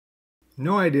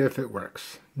No idea if it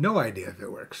works. No idea if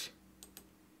it works.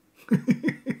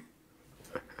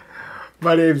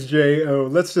 My name's J.O.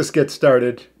 Let's just get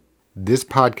started. This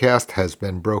podcast has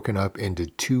been broken up into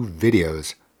two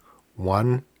videos.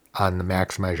 One on the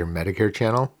Maximize Your Medicare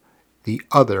channel, the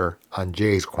other on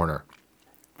Jay's Corner.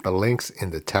 The link's in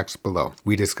the text below.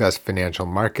 We discuss financial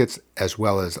markets as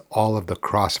well as all of the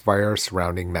crossfire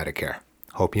surrounding Medicare.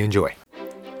 Hope you enjoy.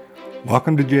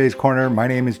 Welcome to Jay's Corner. My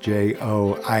name is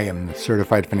J.O. I am the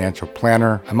certified financial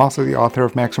planner. I'm also the author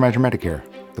of Maximize Your Medicare,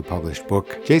 the published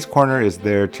book. Jay's Corner is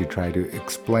there to try to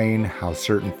explain how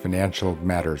certain financial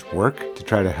matters work, to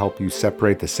try to help you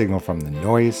separate the signal from the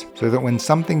noise, so that when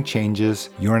something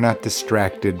changes, you're not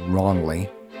distracted wrongly,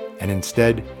 and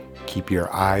instead keep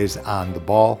your eyes on the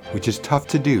ball, which is tough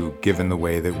to do given the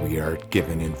way that we are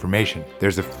given information.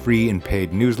 There's a free and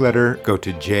paid newsletter. Go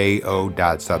to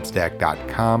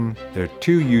jo.substack.com. There are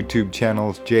two YouTube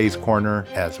channels, Jay's Corner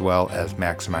as well as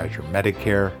Maximize Your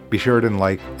Medicare. Be sure to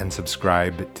like and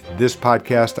subscribe to this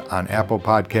podcast on Apple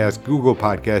Podcasts, Google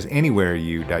Podcasts, anywhere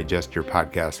you digest your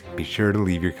podcast. Be sure to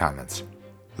leave your comments.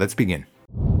 Let's begin.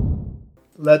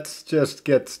 Let's just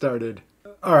get started.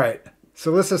 All right. So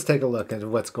let's just take a look at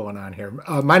what's going on here.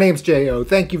 My name's J.O.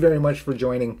 Thank you very much for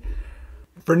joining.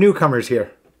 For newcomers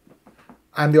here,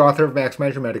 I'm the author of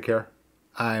Maximize Your Medicare.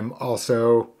 I'm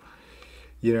also,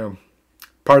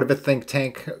 part of a think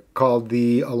tank called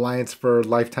the Alliance for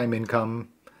Lifetime Income.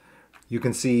 You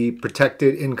can see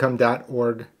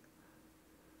protectedincome.org.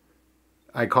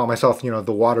 I call myself,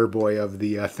 the water boy of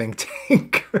the think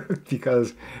tank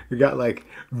because we got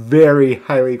very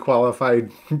highly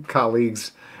qualified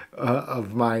colleagues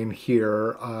of mine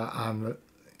here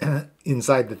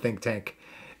inside the think tank,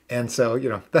 and so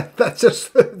that's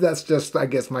just I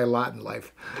guess my lot in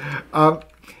life.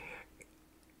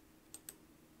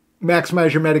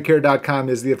 MaximizeYourMedicare.com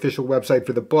is the official website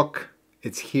for the book.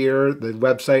 It's here. The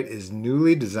website is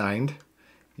newly designed.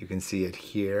 You can see it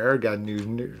here. Got new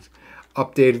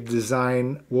updated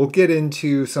design. We'll get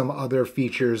into some other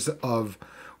features of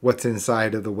what's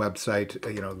inside of the website,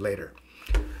 later.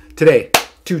 Today,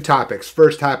 two topics.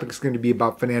 First topic is going to be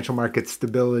about financial market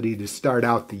stability to start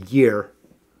out the year.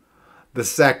 The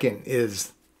second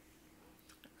is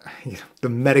the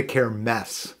Medicare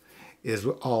mess is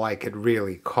all I could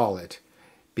really call it,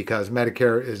 because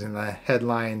Medicare is in the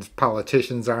headlines,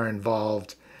 politicians are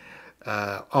involved,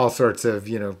 all sorts of,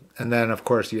 and then of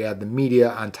course you add the media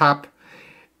on top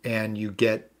and you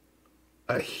get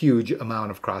a huge amount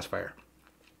of crossfire.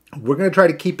 We're going to try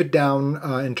to keep it down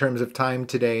in terms of time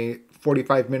today.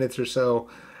 45 minutes or so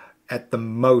at the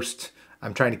most.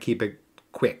 I'm trying to keep it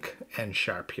quick and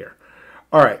sharp here.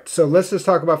 All right, so let's just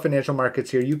talk about financial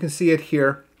markets here. You can see it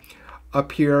here.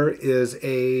 Up here is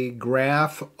a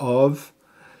graph of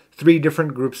three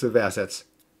different groups of assets.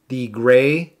 The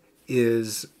gray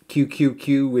is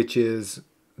QQQ, which is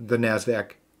the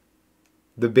NASDAQ,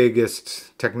 the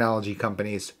biggest technology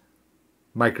companies,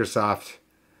 Microsoft,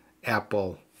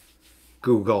 Apple,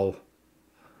 Google,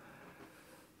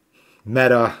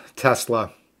 Meta,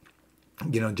 Tesla,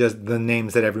 just the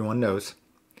names that everyone knows.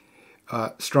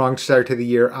 Strong start to the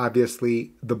year,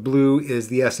 obviously. The blue is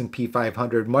the S&P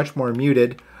 500, much more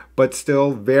muted, but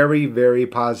still very, very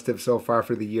positive so far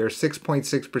for the year.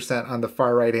 6.6% on the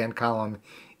far right-hand column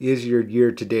is your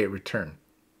year-to-date return.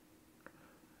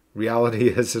 Reality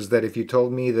is that if you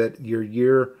told me that your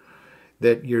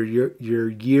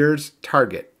year's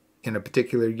target in a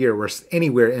particular year was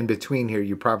anywhere in between here,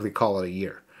 you probably call it a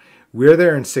year. We're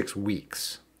there in 6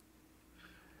 weeks.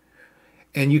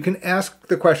 And you can ask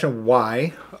the question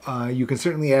why. You can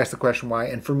certainly ask the question why.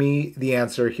 And for me, the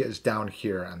answer is down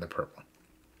here on the purple.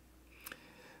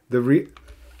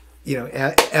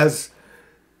 As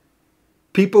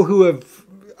people who have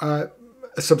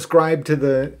subscribed to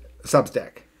the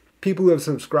Substack, people who have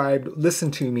subscribed,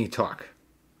 listen to me talk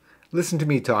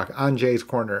on Jay's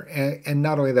Corner. And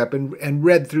not only that, but and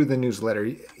read through the newsletter.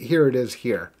 Here it is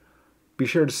here. Be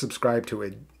sure to subscribe to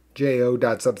it,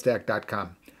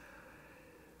 jo.substack.com.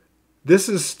 This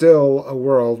is still a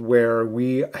world where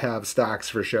we have stocks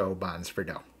for show, bonds for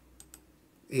dough.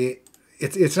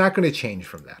 It's not going to change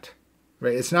from that,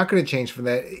 right? It's not going to change from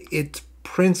that. It's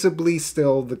principally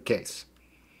still the case.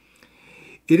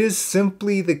 It is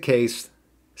simply the case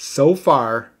so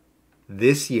far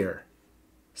this year.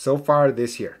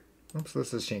 Oops,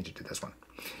 let's just change it to this one.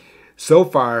 So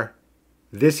far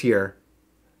this year,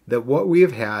 that what we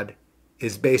have had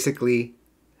is basically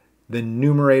the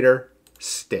numerator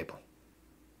stable.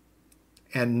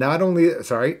 And not only,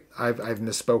 I've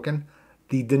misspoken,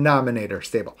 the denominator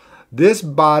stable. This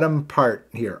bottom part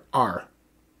here, R,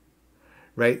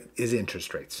 right, is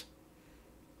interest rates.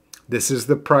 This is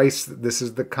the price. This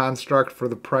is the construct for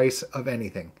the price of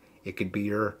anything. It could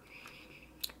be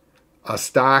a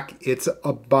stock. It's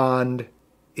a bond.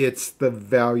 It's the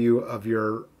value of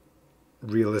your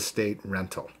real estate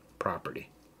rental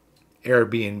property.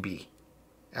 Airbnb.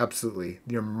 Absolutely.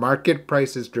 Your market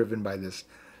price is driven by this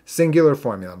singular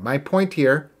formula. My point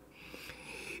here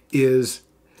is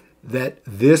that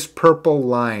this purple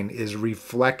line is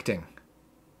reflecting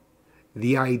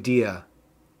the idea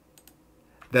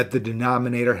that the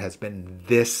denominator has been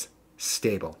this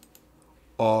stable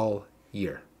all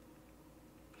year.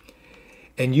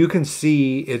 And you can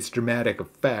see its dramatic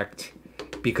effect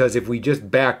because if we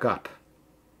just back up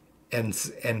and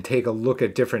take a look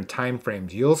at different time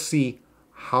frames, you'll see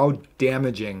how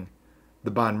damaging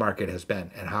the bond market has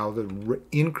been and how the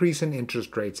increase in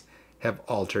interest rates have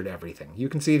altered everything. You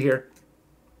can see it here.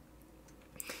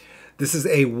 This is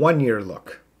a 1-year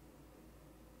look.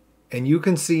 And you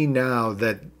can see now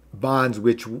that bonds,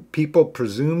 which people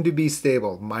presume to be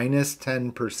stable, minus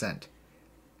 10%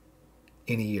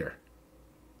 in a year.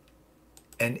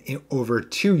 And over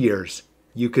 2 years,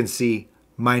 you can see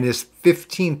minus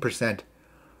 15%,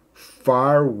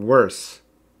 far worse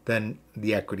than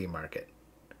the equity market.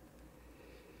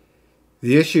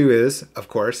 The issue is, of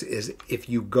course, is if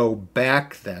you go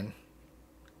back then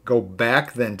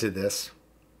to this,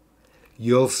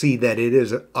 you'll see that it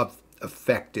has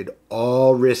affected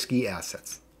all risky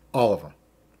assets, all of them.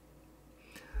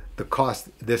 The cost,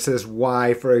 this is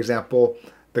why, for example,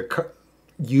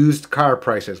 used car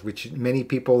prices, which many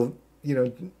people,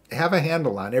 have a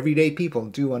handle on. Everyday people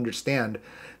do understand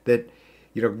that,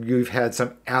 you've had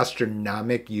some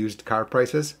astronomical used car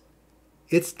prices.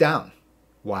 It's down.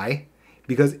 Why?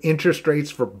 Because interest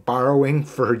rates for borrowing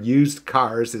for used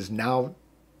cars is now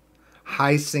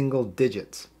high single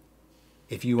digits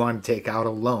if you want to take out a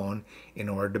loan in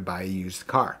order to buy a used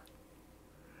car.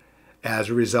 As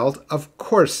a result, of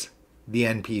course, the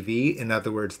NPV, in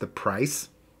other words, the price,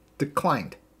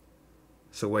 declined.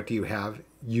 So what do you have?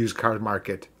 Used car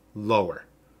market lower.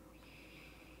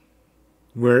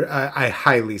 Where I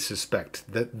highly suspect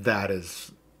that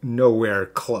is nowhere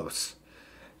close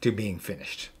to being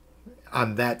finished.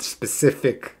 On that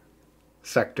specific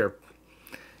sector,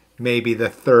 maybe the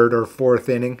 3rd or 4th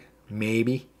inning,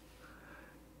 maybe.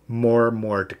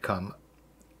 More to come.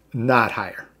 Not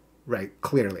higher, right?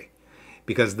 Clearly.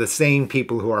 Because the same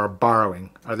people who are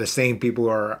borrowing are the same people who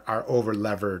are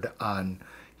over-levered on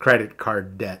credit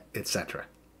card debt, etc.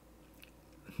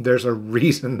 There's a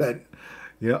reason that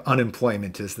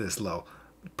unemployment is this low.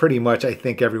 Pretty much, I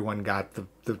think everyone got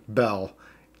the bell.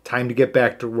 Time to get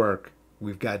back to work.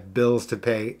 We've got bills to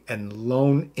pay and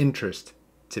loan interest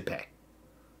to pay.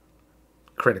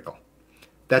 Critical.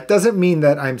 That doesn't mean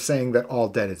that I'm saying that all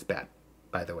debt is bad,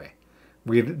 by the way.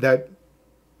 That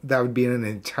would be in an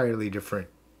entirely different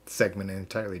segment, an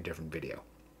entirely different video.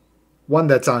 One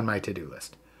that's on my to-do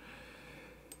list.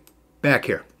 Back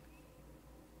here.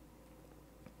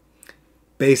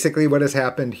 Basically, what has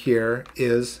happened here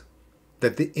is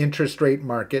that the interest rate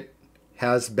market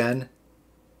has been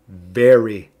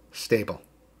very stable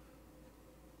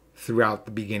throughout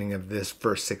the beginning of this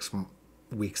first 6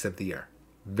 weeks of the year.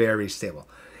 Very stable.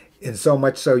 And so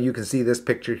much so you can see this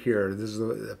picture here. This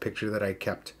is a picture that I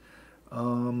kept.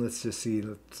 Let's just see.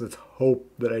 Let's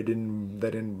hope that I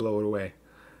didn't blow it away.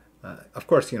 Of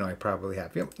course, I probably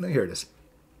have. Yep, here it is.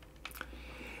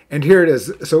 And here it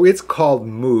is. So it's called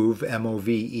MOVE,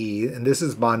 M-O-V-E, and this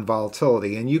is bond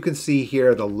volatility. And you can see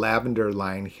here the lavender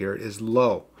line here is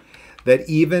low. That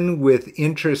even with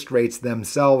interest rates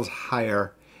themselves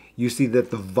higher, you see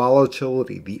that the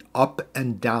volatility, the up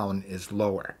and down, is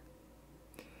lower.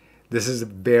 This is a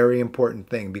very important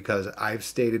thing because I've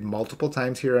stated multiple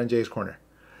times here on Jay's Corner.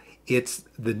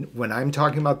 When I'm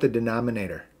talking about the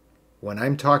denominator,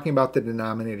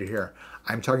 here,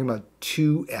 I'm talking about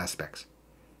 2 aspects.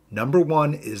 Number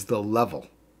 1 is the level.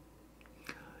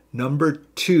 Number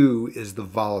 2 is the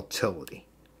volatility,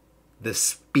 the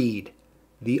speed,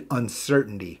 the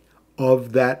uncertainty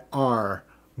of that R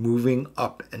moving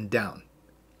up and down.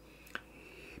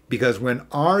 Because when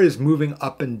R is moving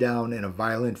up and down in a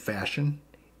violent fashion,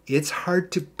 it's hard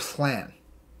to plan.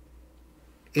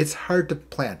 It's hard to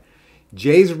plan.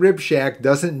 Jay's Rib Shack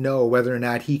doesn't know whether or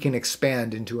not he can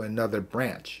expand into another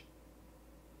branch.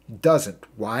 Doesn't.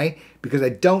 Why? Because I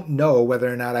don't know whether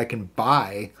or not I can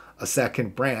buy a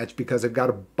second branch because I've got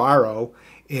to borrow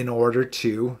in order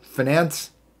to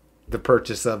finance the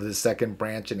purchase of the second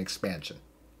branch and expansion.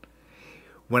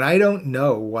 When I don't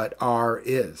know what R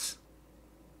is,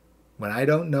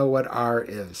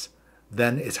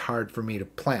 then it's hard for me to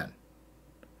plan.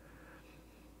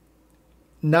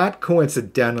 not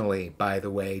coincidentally, by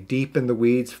the way, deep in the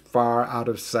weeds, far out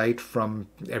of sight from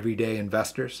everyday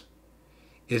investors,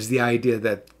 is the idea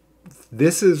that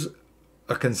this is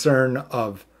a concern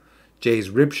of Jay's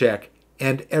Rib Shack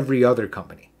and every other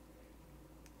company.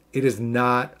 It is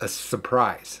not a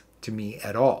surprise to me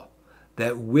at all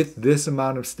that with this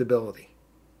amount of stability,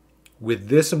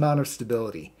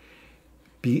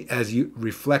 be as you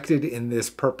reflected in this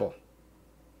purple,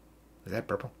 is that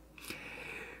purple?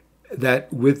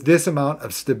 That with this amount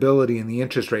of stability in the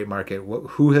interest rate market,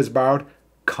 who has borrowed?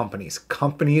 Companies.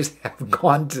 Companies have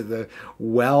gone to the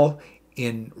well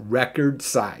in record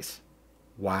size.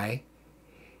 Why?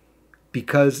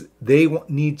 Because they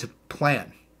need to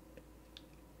plan.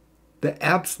 The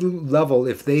absolute level,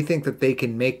 if they think that they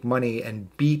can make money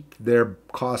and beat their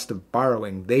cost of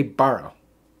borrowing, they borrow.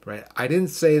 Right? I didn't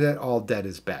say that all debt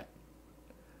is bad.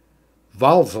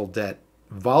 Volatile debt,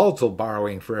 volatile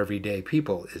borrowing for everyday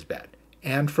people is bad,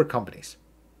 and for companies.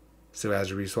 So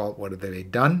as a result, what have they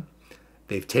done?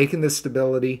 They've taken the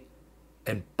stability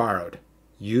and borrowed.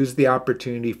 Used the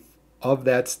opportunity of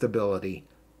that stability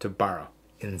to borrow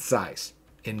in size,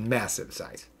 in massive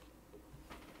size.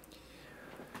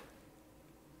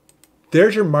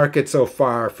 There's your market so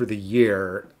far for the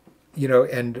year,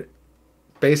 and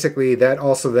basically that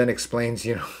also then explains,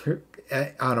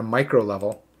 on a micro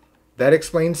level, that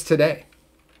explains today.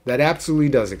 That absolutely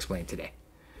does explain today.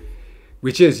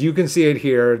 Which is, you can see it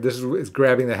here. This is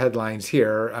grabbing the headlines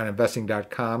here on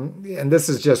investing.com. And this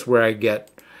is just where I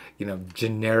get,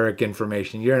 generic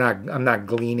information. I'm not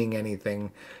gleaning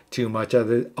anything too much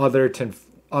other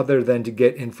than to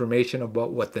get information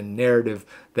about what the narrative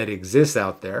that exists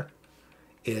out there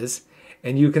is.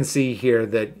 And you can see here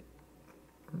that,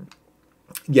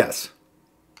 yes,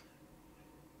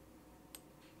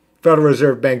 Federal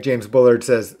Reserve Bank James Bullard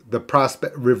says the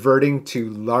prospect reverting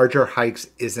to larger hikes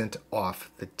isn't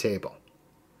off the table.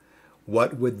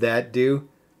 What would that do?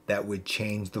 That would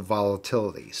change the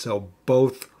volatility. So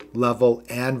both level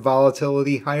and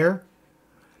volatility higher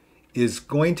is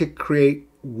going to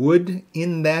would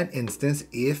in that instance,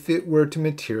 if it were to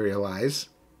materialize,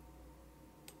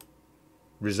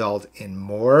 result in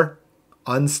more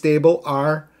unstable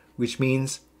R, which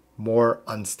means more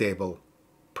unstable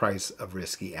price of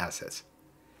risky assets.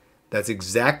 That's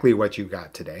exactly what you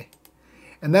got today.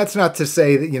 And that's not to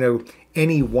say that,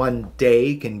 any one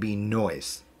day can be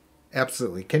noise.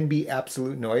 Absolutely. Can be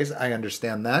absolute noise. I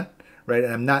understand that, right?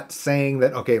 And I'm not saying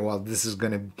that, okay, well, this is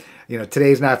going to,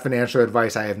 today's not financial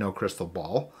advice. I have no crystal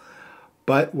ball.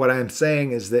 But what I'm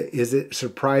saying is that, is it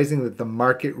surprising that the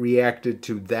market reacted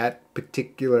to that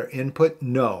particular input?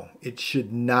 No, it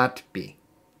should not be,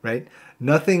 right?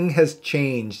 Nothing has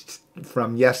changed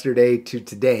from yesterday to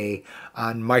today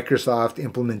on Microsoft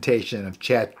implementation of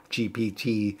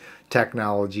ChatGPT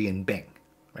technology in Bing,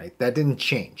 right? That didn't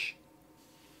change.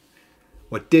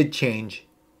 What did change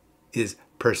is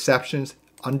perceptions,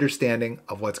 understanding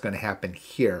of what's going to happen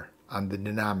here on the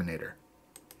denominator.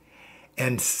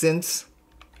 And since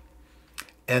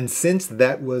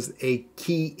that was a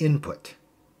key input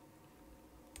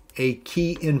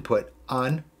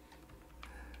on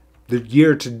the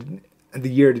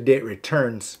year-to-date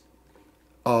returns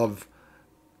of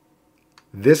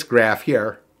this graph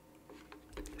here,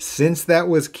 since that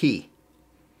was key,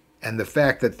 and the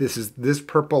fact that this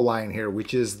purple line here,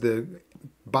 which is the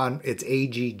bond, it's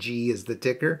AGG is the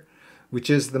ticker, which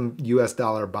is the US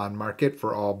dollar bond market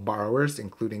for all borrowers,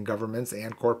 including governments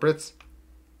and corporates.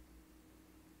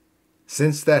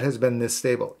 Since that has been this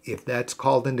stable, if that's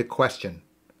called into question,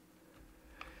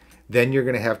 then you're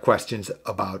going to have questions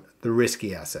about the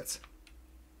risky assets.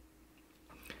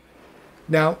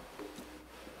 Now,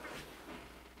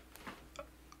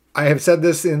 I have said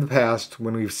this in the past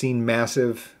when we've seen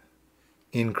massive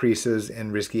increases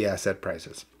in risky asset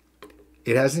prices.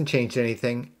 It hasn't changed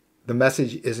anything. The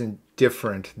message isn't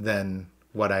different than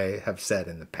what I have said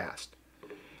in the past.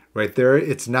 Right there,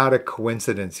 it's not a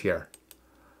coincidence here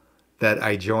that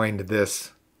I joined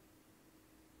this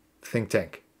think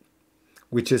tank,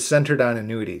 which is centered on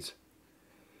annuities.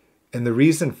 And the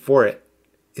reason for it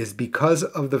is because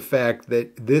of the fact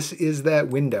that this is that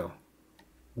window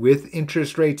with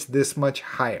interest rates this much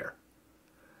higher,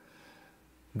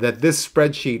 that this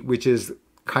spreadsheet, which is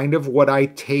kind of what I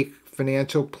take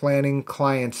financial planning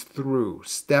clients through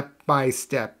step by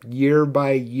step, year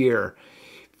by year,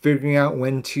 figuring out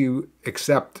when to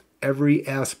accept every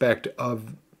aspect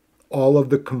of all of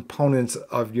the components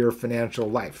of your financial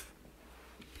life.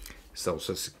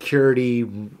 Social Security,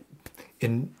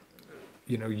 in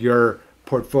your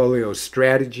portfolio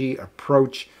strategy,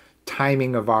 approach,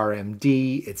 timing of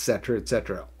RMD, etc.,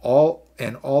 etc.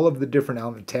 and all of the different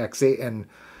elements, tax and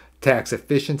tax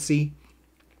efficiency,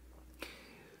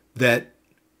 that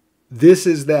this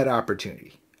is that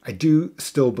opportunity. I do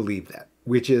still believe that,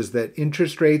 which is that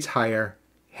interest rates higher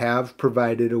have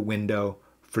provided a window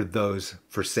for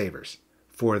savers,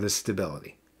 for the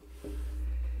stability.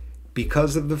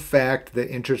 Because of the fact that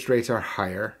interest rates are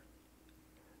higher,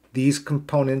 these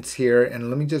components here, and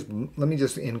let me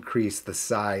just increase the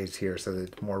size here so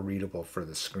that it's more readable for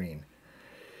the screen.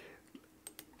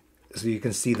 So you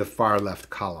can see the far left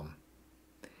column.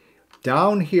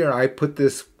 Down here, I put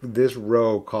this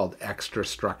row called extra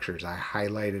structures. I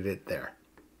highlighted it there,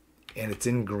 and it's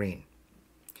in green.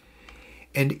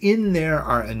 And in there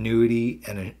are annuity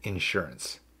and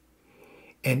insurance.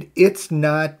 And it's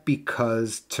not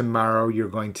because tomorrow you're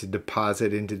going to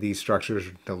deposit into these structures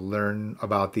to learn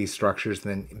about these structures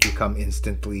and then become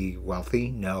instantly wealthy.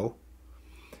 No.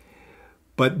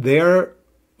 But they're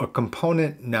a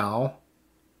component now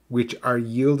which are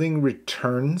yielding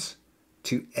returns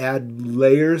to add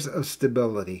layers of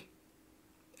stability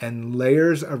and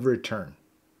layers of return.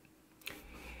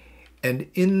 And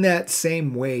in that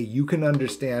same way, you can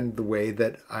understand the way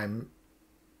that I'm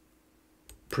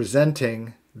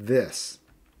presenting this.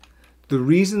 The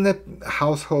reason that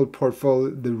household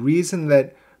portfolio, the reason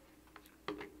that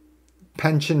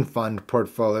pension fund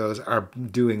portfolios are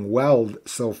doing well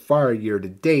so far year to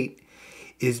date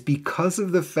is because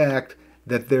of the fact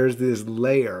that there's this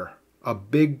layer, a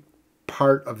big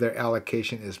part of their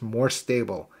allocation is more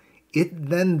stable. It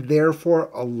then therefore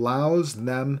allows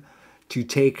them to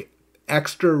take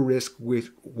extra risk with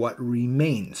what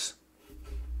remains.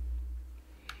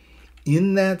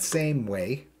 In that same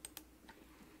way,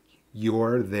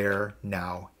 you're there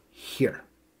now here.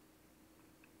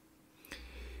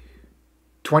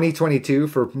 2022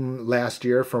 for last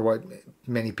year, for what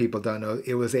many people don't know,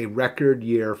 it was a record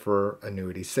year for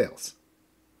annuity sales.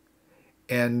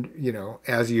 And, you know,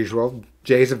 as usual,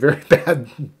 Jay's a very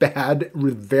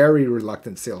very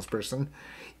reluctant salesperson,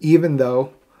 even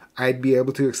though I'd be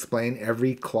able to explain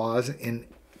every clause in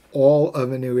all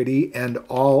of annuity and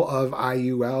all of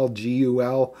IUL,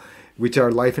 GUL, which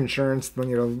are life insurance,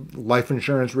 life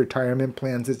insurance, retirement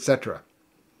plans, etc.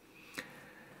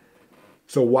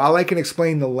 So while I can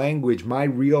explain the language, my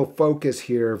real focus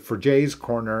here for Jay's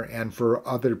Corner and for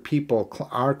other people,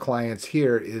 our clients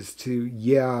here, is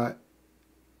to,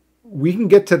 we can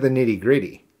get to the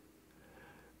nitty-gritty,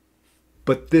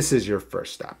 but this is your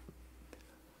first step.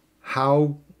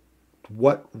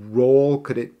 What role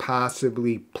could it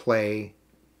possibly play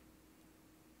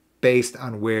based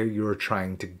on where you're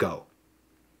trying to go,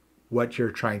 what you're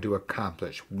trying to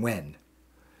accomplish, when,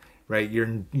 right?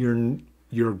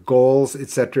 Your goals,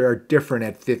 etc., are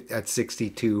different at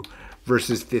 62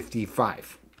 versus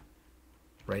 55,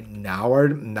 right? Now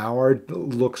our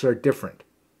looks are different.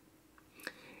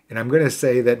 And I'm going to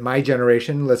say that my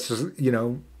generation,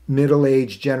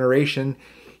 middle-aged generation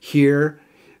here,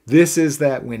 this is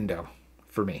that window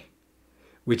for me,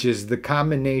 which is the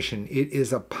combination. It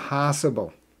is a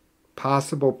possible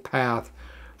path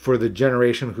for the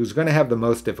generation who's going to have the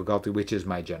most difficulty, which is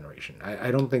my generation.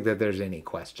 I don't think that there's any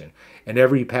question. And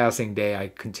every passing day, I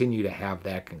continue to have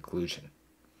that conclusion,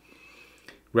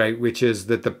 right? Which is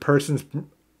that the person's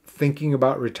thinking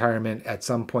about retirement at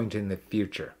some point in the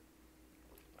future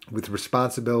with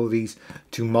responsibilities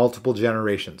to multiple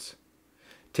generations,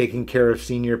 taking care of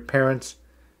senior parents,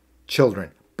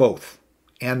 children, both,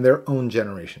 and their own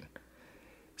generation.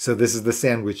 So this is the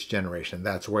sandwich generation.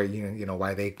 That's why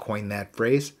why they coined that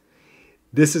phrase.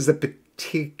 This is a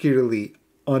particularly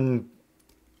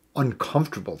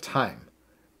uncomfortable time,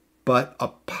 but a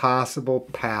possible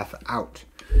path out,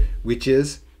 which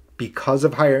is because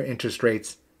of higher interest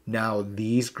rates. Now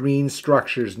these green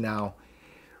structures now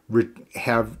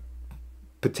have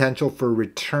potential for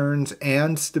returns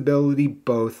and stability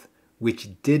both,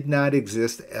 which did not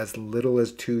exist as little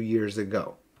as 2 years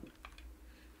ago.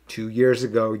 2 years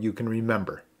ago, you can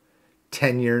remember,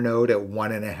 10-year note at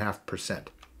 1.5%.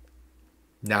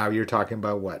 Now you're talking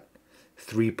about what?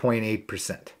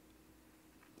 3.8%.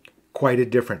 Quite a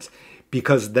difference.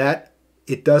 Because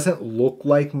it doesn't look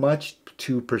like much,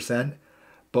 2%,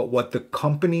 but what the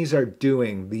companies are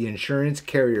doing, the insurance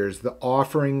carriers, the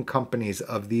offering companies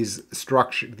of these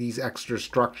extra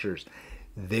structures,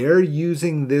 they're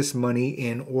using this money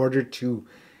in order to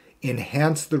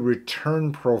enhance the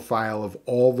return profile of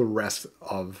all the rest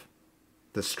of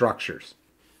the structures.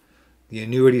 The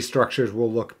annuity structures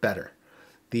will look better.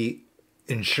 The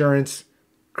insurance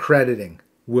crediting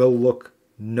will look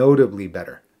notably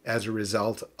better as a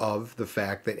result of the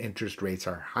fact that interest rates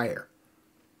are higher.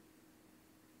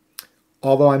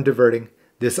 Although I'm diverting,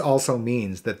 This also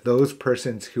means that those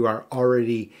persons who are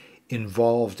already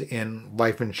involved in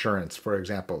life insurance, for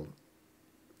example,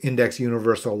 index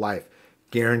universal life,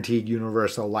 guaranteed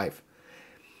universal life,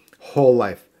 whole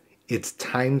life, it's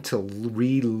time to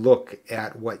re-look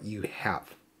at what you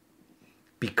have,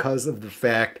 because of the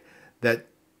fact that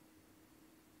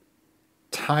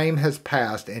time has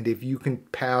passed, and if you can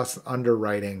pass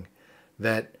underwriting,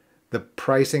 that the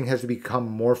pricing has become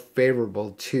more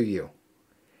favorable to you.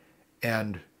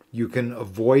 And you can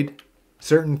avoid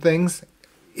certain things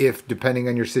if, depending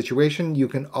on your situation, you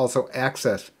can also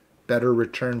access better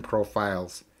return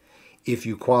profiles if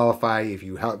you qualify, if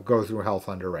you go through health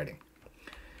underwriting.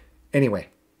 Anyway,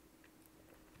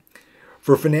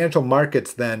 for financial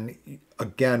markets then,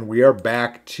 again, we are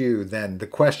back to then the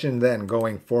question then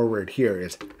going forward here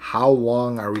is, how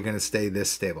long are we going to stay this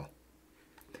stable?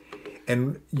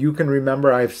 And you can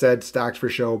remember I've said stocks for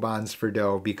show, bonds for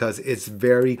dough, because it's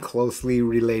very closely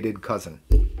related cousin.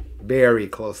 Very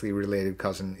closely related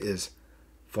cousin is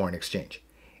foreign exchange.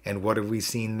 And what have we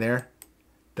seen there?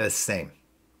 The same.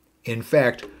 In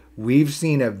fact, we've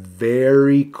seen a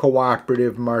very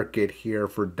cooperative market here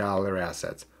for dollar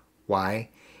assets. Why?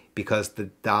 Because the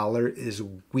dollar is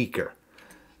weaker.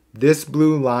 This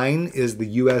blue line is the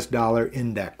US dollar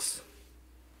index,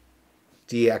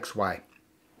 DXY.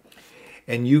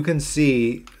 And you can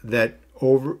see that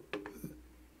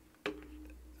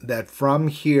from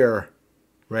here,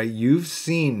 right, you've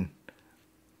seen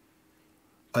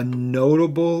a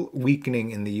notable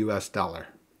weakening in the US dollar.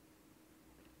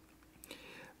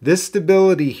 This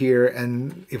stability here,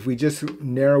 and if we just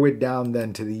narrow it down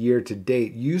then to the year to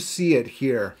date, you see it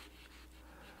here.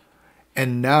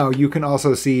 And now you can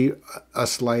also see a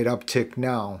slight uptick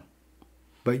now.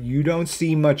 But you don't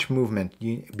see much movement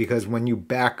because when you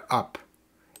back up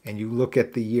and you look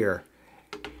at the year,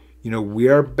 we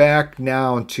are back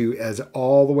now to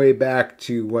all the way back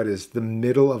to what is the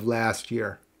middle of last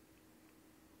year.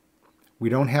 We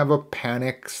don't have a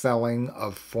panic selling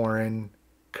of foreign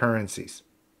currencies.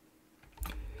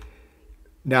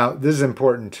 Now, this is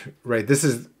important, right? This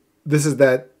is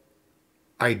that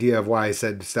idea of why I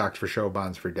said stocks for show,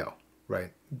 bonds for dough,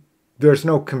 right? There's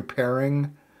no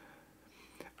comparing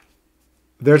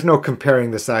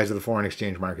the size of the foreign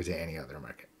exchange market to any other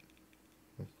market.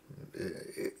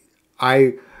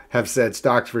 I have said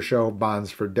stocks for show, bonds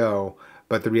for dough,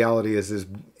 but the reality is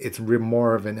it's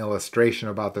more of an illustration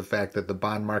about the fact that the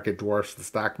bond market dwarfs the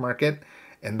stock market,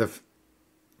 and the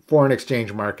foreign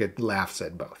exchange market laughs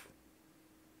at both.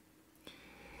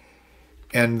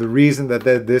 And the reason that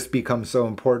this becomes so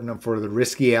important for the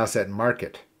risky asset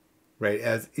market, right,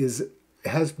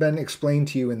 has been explained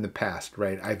to you in the past,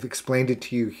 right? I've explained it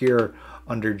to you here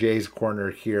under Jay's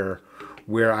Corner here,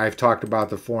 where I've talked about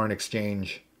the foreign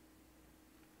exchange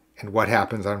and what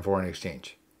happens on foreign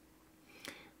exchange,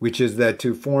 which is that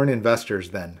to foreign investors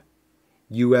then,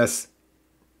 U.S.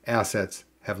 assets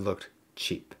have looked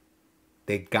cheap.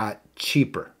 They got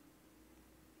cheaper.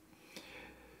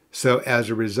 So as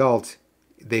a result,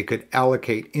 they could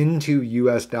allocate into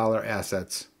U.S. dollar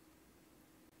assets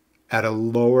at a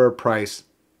lower price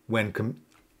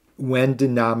when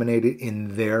denominated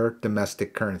in their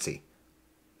domestic currency,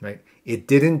 right? It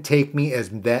didn't take me as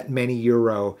that many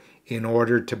euro in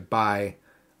order to buy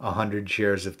 100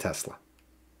 shares of Tesla.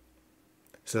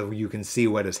 So you can see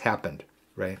what has happened,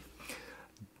 right?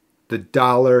 The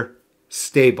dollar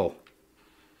stable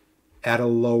at a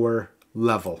lower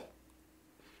level.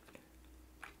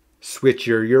 Switch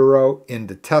your euro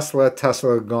into Tesla.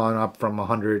 Tesla gone up from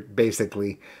 100,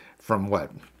 basically from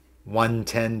what?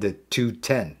 110 to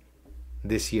 210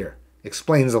 this year.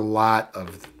 Explains a lot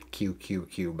of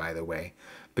QQQ, by the way.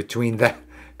 Between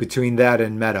that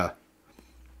and Meta,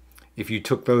 if you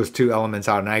took those two elements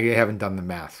out, and I haven't done the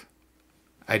math,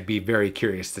 I'd be very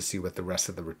curious to see what the rest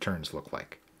of the returns look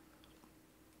like.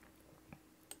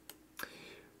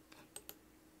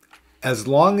 As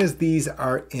long as these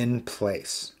are in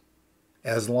place,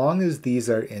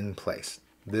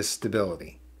 this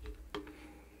stability,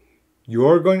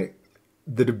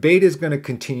 the debate is going to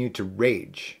continue to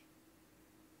rage,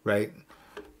 right?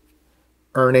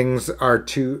 Earnings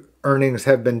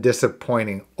have been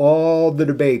disappointing. All of the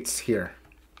debates here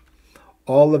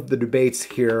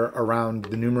around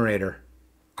the numerator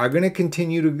are going to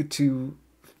continue to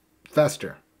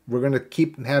fester. We're going to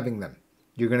keep having them.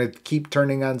 You're going to keep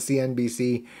turning on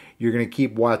CNBC. You're going to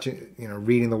keep watching,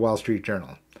 reading the Wall Street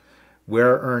Journal.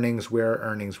 Where are earnings? Where are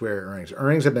earnings? Where are earnings?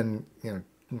 Earnings have been,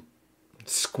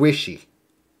 squishy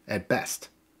at best,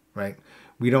 right?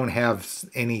 We don't have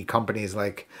any companies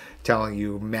like telling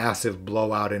you massive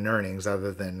blowout in earnings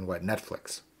other than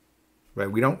Netflix,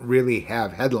 right? We don't really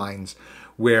have headlines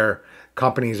where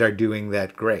companies are doing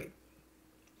that great.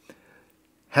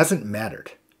 Hasn't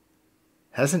mattered.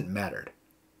 Hasn't mattered.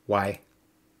 Why?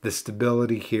 The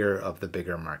stability here of the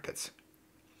bigger markets.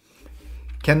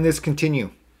 Can this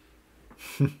continue?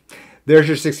 There's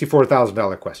your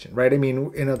 $64,000 question, right? I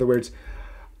mean, in other words,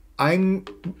 I'm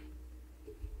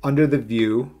under the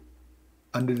view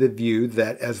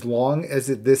that as long as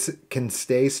this can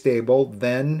stay stable,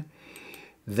 then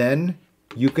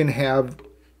you're going to have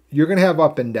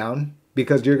up and down,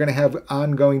 because you're going to have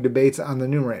ongoing debates on the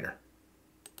numerator.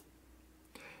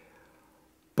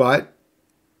 But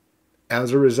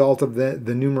as a result of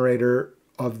the numerator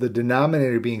of the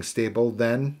denominator being stable,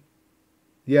 then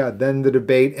the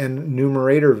debate and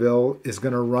numeratorville is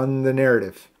going to run the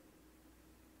narrative,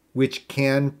 which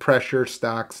can pressure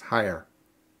stocks higher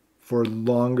for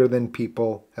longer than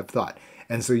people have thought.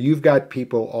 And so you've got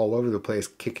people all over the place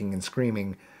kicking and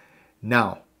screaming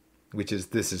now, which is,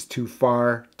 this is too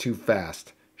far, too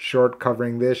fast. Short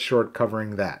covering this, short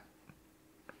covering that.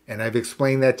 And I've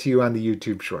explained that to you on the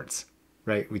YouTube shorts,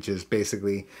 right? Which is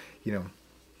basically,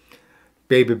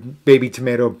 baby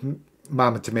tomato,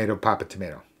 mama tomato, papa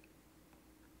tomato.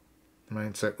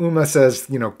 Right? So Uma says,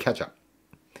 ketchup.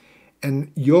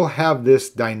 And you'll have this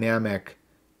dynamic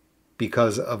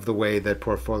because of the way that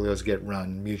portfolios get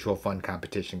run, mutual fund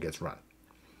competition gets run.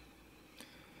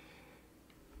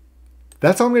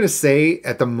 That's all I'm going to say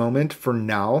at the moment for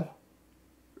now.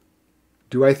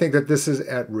 Do I think that this is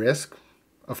at risk?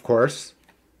 Of course.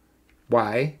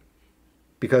 Why?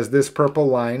 Because this purple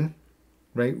line,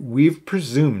 right? We've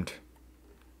presumed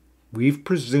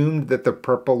that the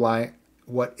purple line,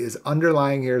 what is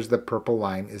underlying here is the purple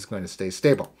line is going to stay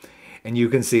stable. And you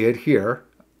can see it here,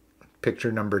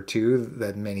 picture number 2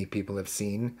 that many people have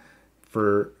seen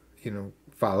for,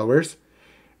 followers,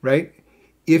 right?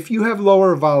 If you have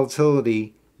lower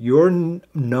volatility, your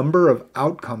number of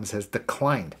outcomes has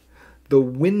declined. The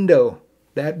window,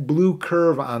 that blue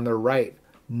curve on the right,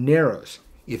 narrows.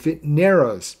 If it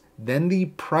narrows, then the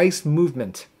price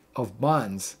movement of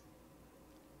bonds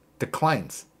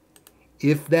declines.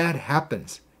 If that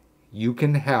happens, you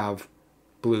can have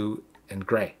blue and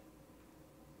gray.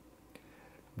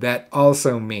 That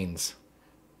also means,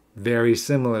 very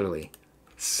similarly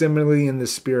in the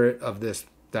spirit of this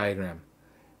diagram,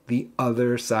 the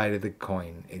other side of the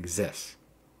coin exists.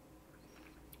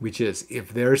 Which is,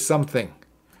 if there's something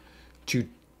to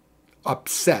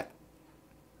upset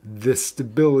the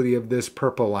stability of this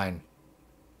purple line,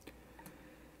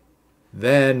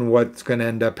 then what's going to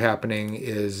end up happening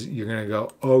is you're going to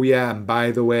go, oh yeah, and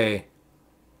by the way,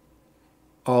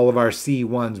 all of our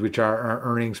C1s, which are our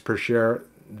earnings per share,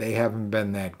 they haven't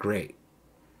been that great.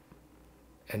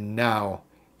 And now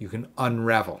you can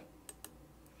unravel.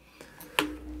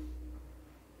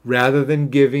 Rather than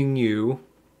giving you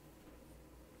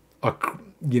a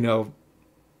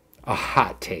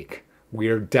hot take,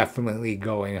 we're definitely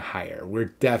going higher. We're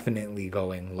definitely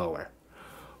going lower.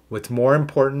 What's more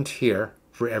important here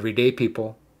for everyday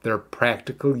people, their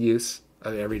practical use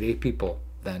of everyday people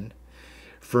then,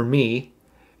 for me,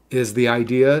 is the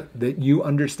idea that you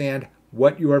understand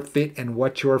what you are fit and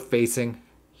what you're facing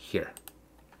here.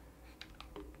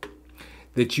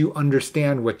 That you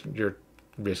understand what your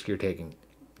risk you're taking.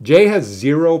 Jay has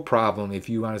zero problem if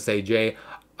you want to say, Jay,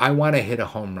 I want to hit a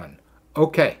home run.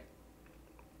 Okay.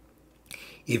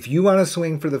 If you want to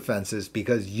swing for the fences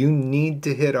because you need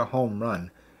to hit a home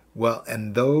run, well,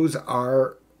 and those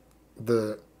are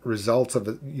the results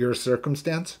of your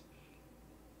circumstance,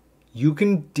 you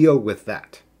can deal with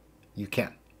that. You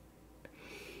can.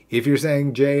 If you're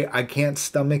saying, Jay, I can't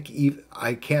stomach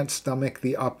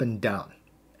the up and down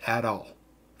at all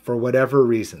for whatever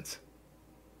reasons,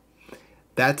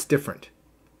 that's different.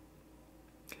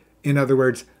 In other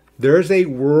words, there's a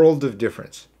world of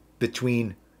difference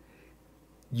between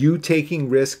you taking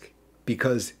risk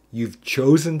because you've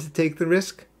chosen to take the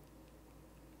risk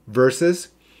versus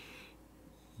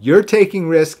you're taking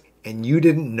risk and you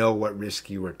didn't know what risk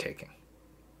you were taking.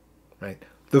 Right?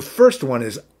 The first one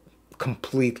is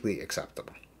completely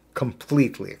acceptable.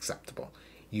 Completely acceptable.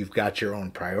 You've got your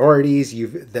own priorities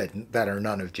that are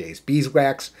none of Jay's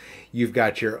beeswax. You've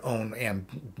got your own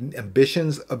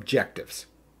ambitions, objectives.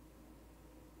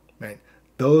 Right?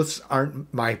 Those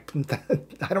aren't my...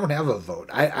 I don't have a vote.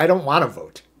 I don't want to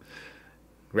vote.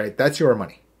 Right? That's your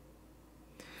money.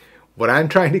 What I'm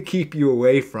trying to keep you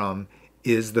away from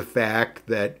is the fact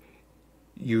that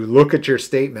you look at your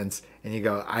statements and you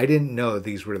go, I didn't know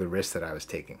these were the risks that I was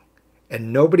taking.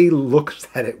 And nobody looks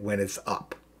at it when it's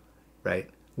up. Right?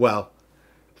 Well,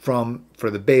 for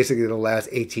basically the last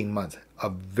 18 months, a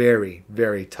very,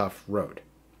 very tough road.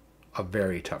 A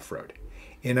very tough road.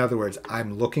 In other words,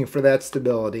 I'm looking for that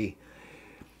stability.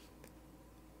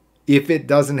 If it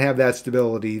doesn't have that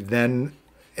stability, then,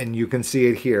 and you can see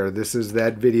it here, this is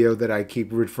that video that I keep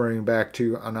referring back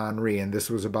to on Henri, and this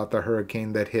was about the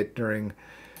hurricane that hit during,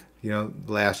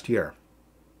 last year.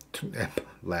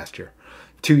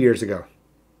 2 years ago,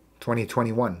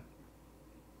 2021.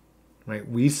 Right?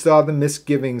 We saw the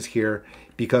misgivings here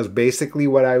because basically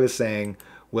what I was saying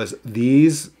was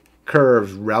these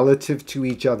curves relative to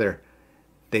each other,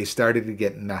 they started to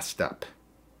get messed up.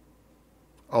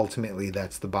 Ultimately,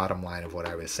 that's the bottom line of what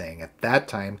I was saying at that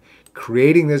time,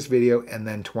 creating this video, and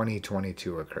then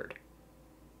 2022 occurred.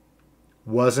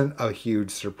 Wasn't a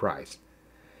huge surprise.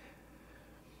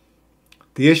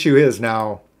 The issue is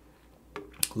now,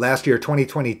 last year,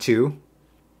 2022,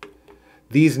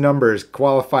 these numbers,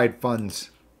 qualified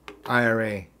funds,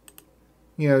 IRA,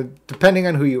 depending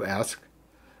on who you ask,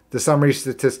 the summary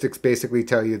statistics basically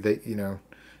tell you that,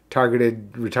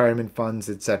 targeted retirement funds,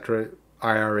 etc.,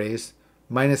 IRAs,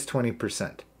 minus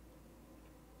 20%.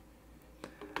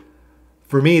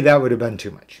 For me, that would have been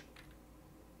too much.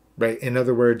 Right? In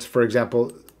other words, for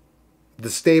example, the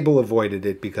stable avoided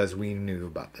it because we knew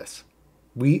about this.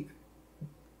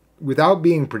 Without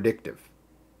being predictive,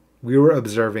 we were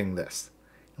observing this.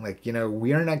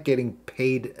 We are not getting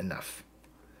paid enough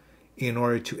in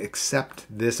order to accept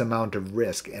this amount of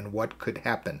risk and what could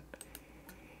happen.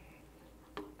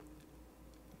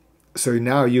 So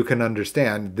now you can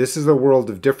understand this is a world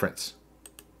of difference,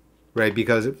 right?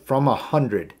 Because from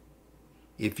 100,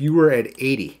 if you were at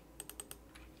 80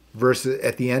 versus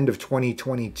at the end of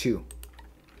 2022,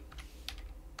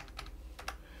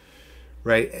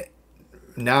 right?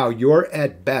 Now you're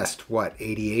at best,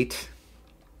 88?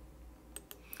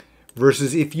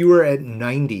 Versus if you were at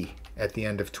 90 at the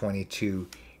end of 22,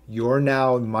 you're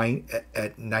now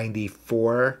at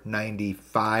 94,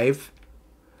 95.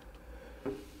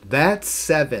 That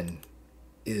 7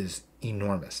 is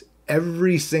enormous.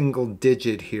 Every single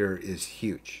digit here is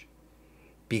huge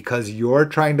because you're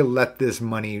trying to let this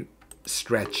money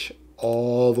stretch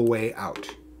all the way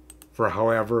out for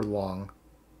however long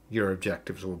your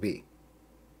objectives will be.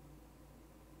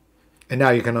 And now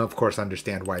you can, of course,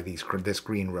 understand why this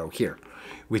green row here,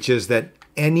 which is that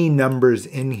any numbers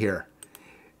in here,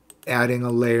 adding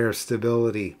a layer of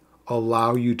stability,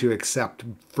 allow you to accept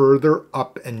further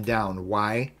up and down.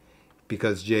 Why?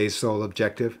 Because Jay's sole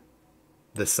objective,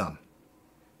 the sum.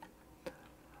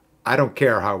 I don't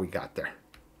care how we got there.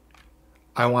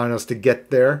 I want us to get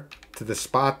there to the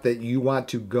spot that you want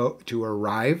to go to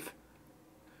arrive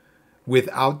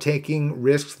without taking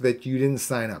risks that you didn't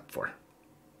sign up for.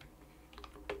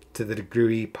 To the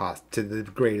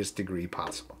greatest degree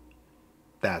possible.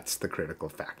 That's the critical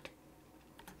fact.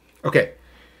 Okay.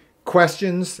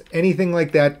 Questions, anything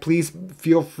like that, please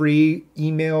feel free.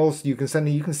 Emails, you can send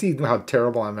me. You can see how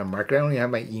terrible I'm at marketing. I only have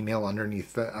my email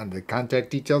underneath on the contact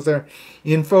details there.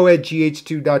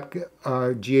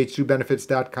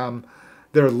 info@gh2benefits.com.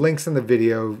 There are links in the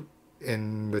video,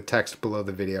 in the text below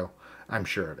the video. I'm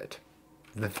sure of it.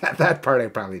 That part I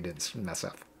probably did mess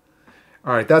up.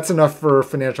 All right, that's enough for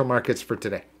financial markets for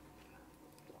today.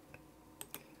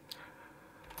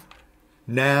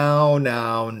 Now.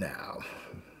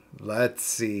 Let's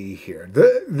see here.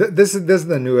 This is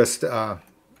the newest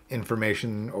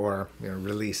information or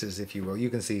releases, if you will.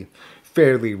 You can see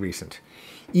fairly recent.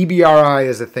 EBRI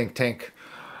is a think tank.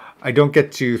 I don't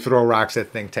get to throw rocks at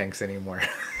think tanks anymore,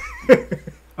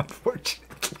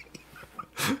 unfortunately.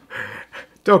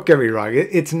 Don't get me wrong.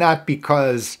 It's not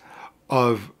because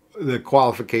of the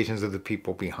qualifications of the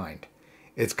people behind.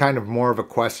 It's kind of more of a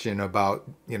question about,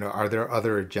 are there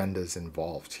other agendas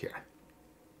involved here?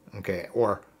 Okay,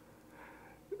 or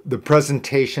the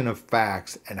presentation of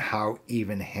facts and how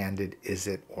even-handed is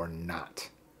it or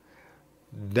not.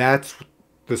 That's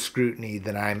the scrutiny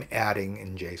that I'm adding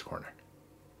in Jay's Corner,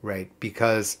 right?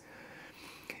 Because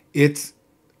it's,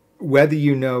 whether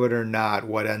you know it or not,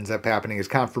 what ends up happening is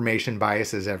confirmation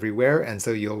bias is everywhere. And so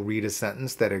you'll read a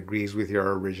sentence that agrees with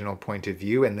your original point of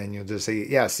view, and then you'll just say,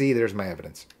 yeah, see, there's my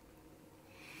evidence.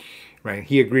 Right?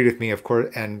 He agreed with me, of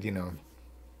course, and,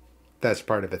 that's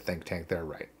part of a think tank. They're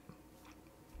right.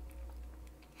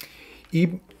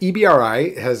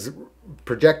 EBRI has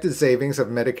projected savings of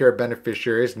Medicare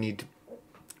beneficiaries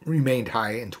remained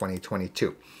high in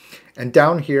 2022. And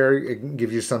down here, it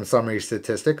gives you some summary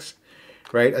statistics.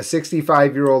 Right, a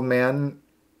 65-year-old man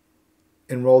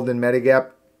enrolled in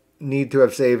Medigap need to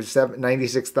have saved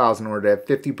 $96,000 in order to have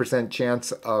 50%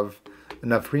 chance of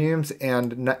enough premiums,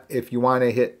 and if you want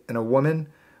to hit in a woman,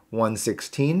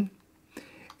 116,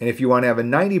 and if you want to have a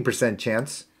 90%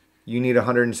 chance, you need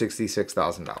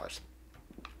 $166,000.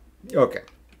 Okay,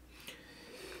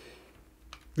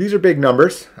 These are big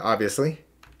numbers, obviously.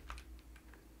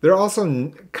 They're also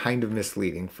kind of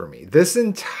misleading for me. This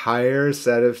entire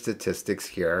set of statistics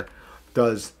here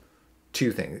does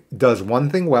two things. It does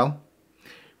one thing well,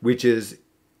 which is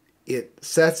it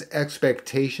sets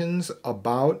expectations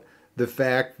about the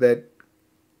fact that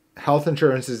health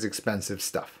insurance is expensive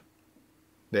stuff.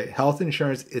 That health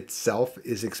insurance itself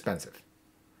is expensive.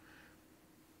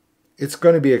 It's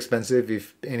going to be expensive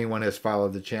if anyone has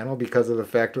followed the channel because of the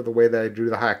fact of the way that I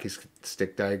drew the hockey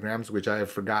stick diagrams, which I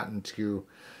have forgotten to,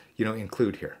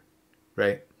 include here,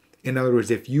 right? In other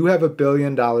words, if you have $1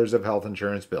 billion of health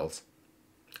insurance bills,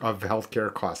 of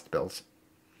healthcare cost bills,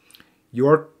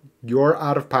 your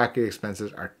out-of-pocket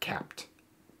expenses are capped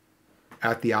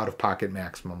at the out-of-pocket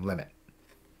maximum limit.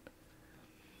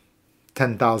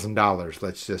 $10,000,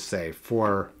 let's just say,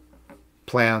 for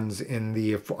plans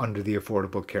under the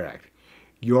Affordable Care Act.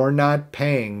 You're not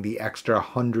paying the extra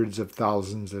hundreds of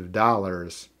thousands of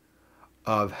dollars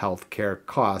of healthcare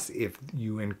costs if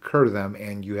you incur them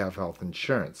and you have health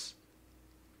insurance.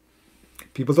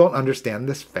 People don't understand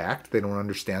this fact. They don't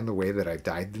understand the way that I've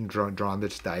drawn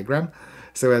this diagram.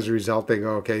 So as a result, they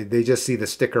go, okay, they just see the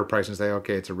sticker price and say,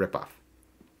 okay, it's a ripoff.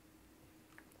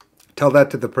 Tell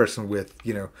that to the person with,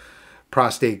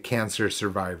 prostate cancer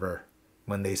survivor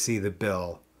when they see the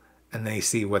bill and they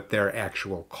see what their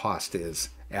actual cost is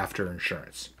after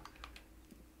insurance.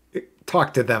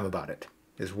 Talk to them about it,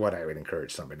 is what I would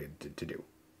encourage somebody to do.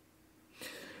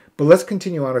 But let's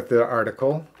continue on with the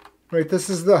article. Right, this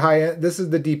is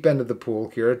the deep end of the pool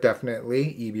here,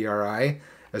 definitely, EBRI,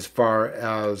 as far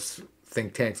as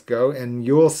think tanks go. And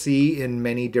you'll see in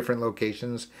many different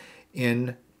locations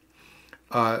in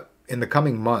the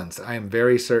coming months, I am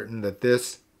very certain that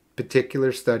this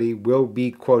particular study will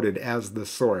be quoted as the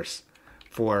source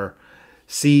for,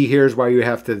 see, here's why you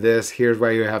have to this, here's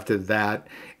why you have to that,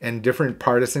 and different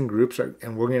partisan groups,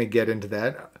 and we're going to get into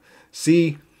that.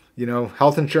 See,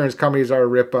 health insurance companies are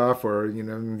a ripoff, or,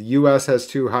 the U.S. has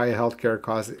too high healthcare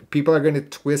costs. People are going to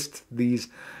twist these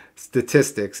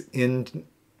statistics in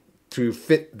to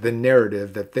fit the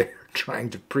narrative that they're trying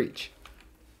to preach.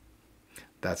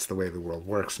 That's the way the world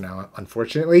works now,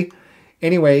 unfortunately.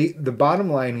 Anyway, the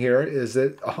bottom line here is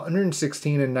that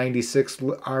 116 and 96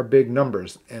 are big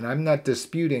numbers, and I'm not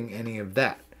disputing any of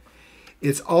that.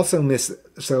 It's also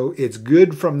so it's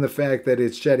good from the fact that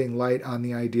it's shedding light on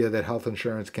the idea that health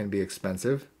insurance can be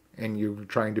expensive, and you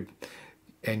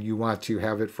want to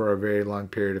have it for a very long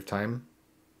period of time.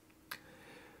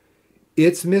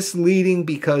 It's misleading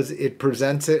because it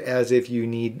presents it as if you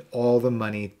need all the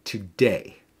money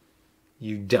today.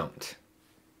 You don't.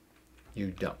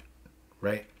 You don't,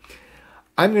 right?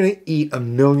 I'm going to eat $1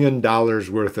 million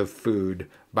worth of food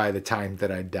by the time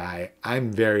that I die.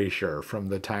 I'm very sure from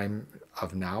the time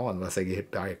of now, unless I get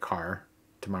hit by a car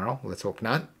tomorrow. Let's hope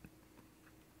not.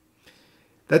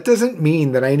 That doesn't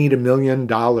mean that I need $1 million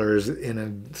in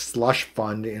a slush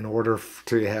fund in order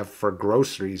to have for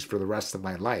groceries for the rest of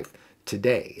my life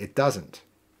today. It doesn't,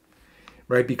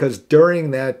 right? Because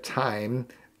during that time,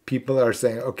 people are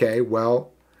saying, okay,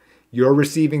 well, you're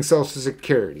receiving Social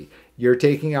Security. You're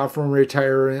taking out from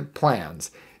retirement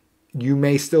plans. You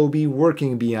may still be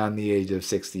working beyond the age of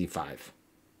 65.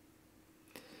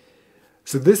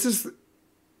 So this is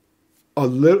a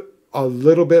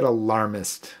little bit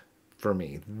alarmist for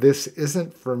me. This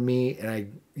isn't for me, and I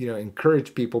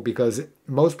encourage people, because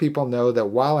most people know that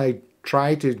while I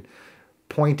try to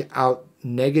point out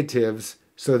negatives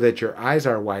so that your eyes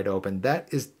are wide open,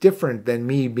 that is different than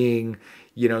me being,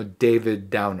 David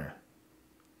Downer.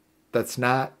 That's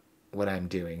not what I'm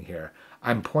doing here.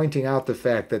 I'm pointing out the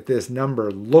fact that this number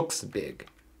looks big,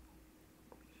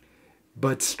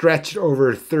 but stretched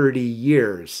over 30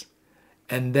 years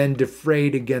and then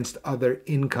defrayed against other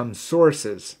income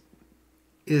sources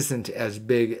isn't as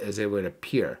big as it would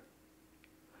appear.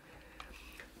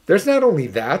 There's not only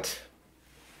that,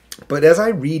 but as I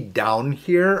read down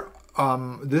here,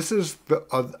 this is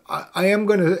I am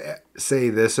going to say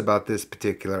this about this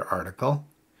particular article,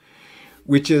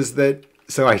 which is that,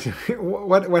 so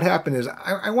what happened is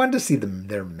I wanted to see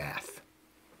their math.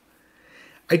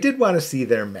 I did want to see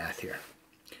their math here.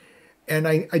 And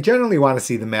I generally want to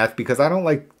see the math because I don't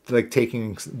like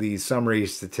taking these summary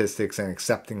statistics and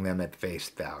accepting them at face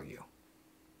value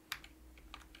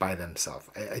by themselves.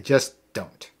 I just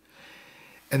don't.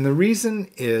 And the reason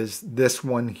is this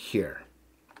one here.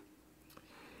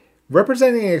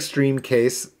 Representing an extreme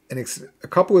case, a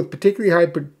couple with particularly high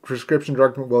prescription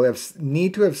drug will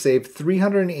need to have saved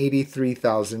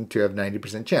 $383,000 to have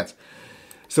 90% chance.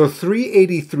 So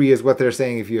 383 is what they're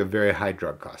saying if you have very high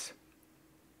drug costs.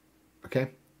 Okay?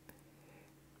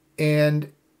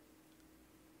 And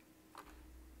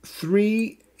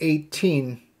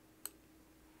 $318,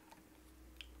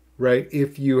 right,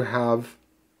 if you have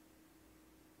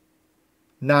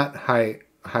not high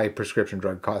prescription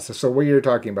drug costs. So what you're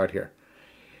talking about here,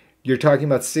 you're talking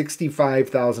about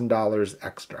 $65,000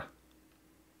 extra.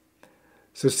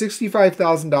 So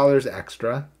 $65,000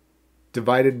 extra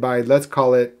divided by, let's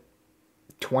call it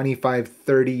 25,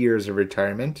 30 years of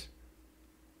retirement.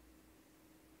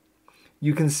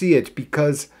 You can see it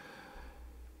because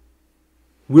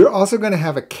we're also going to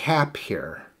have a cap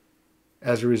here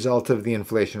as a result of the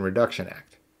Inflation Reduction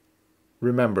Act.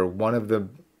 Remember, one of the,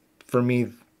 for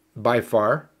me, by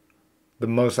far, the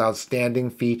most outstanding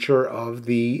feature of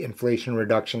the Inflation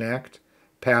Reduction Act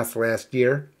passed last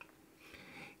year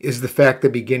is the fact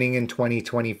that beginning in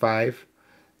 2025,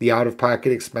 the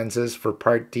out-of-pocket expenses for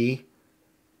Part D,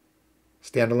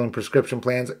 standalone prescription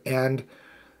plans, and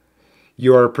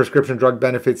your prescription drug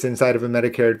benefits inside of a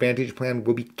Medicare Advantage plan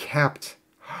will be capped,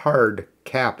 hard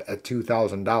cap at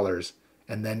 $2,000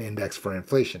 and then indexed for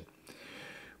inflation,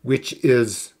 which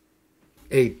is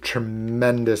a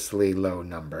tremendously low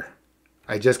number.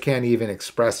 I just can't even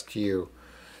express to you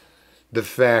the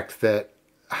fact that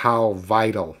how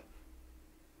vital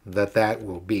that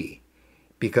will be,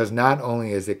 because not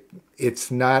only is it's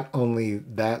not only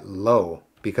that low,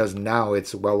 because now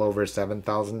it's well over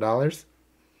 $7,000,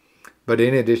 but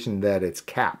in addition to that, it's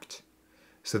capped.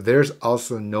 So there's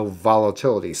also no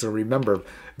volatility. So remember,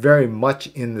 very much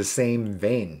in the same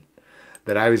vein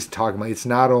that I was talking about, it's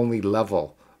not only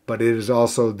level, but it is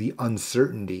also the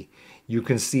uncertainty. You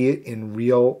can see it in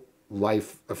real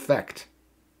life effect,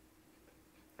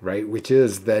 right? Which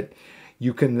is that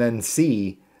you can then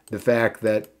see the fact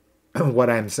that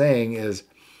what I'm saying is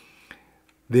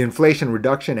the Inflation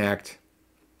Reduction Act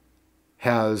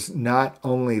has not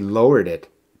only lowered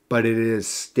it, but it has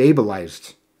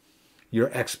stabilized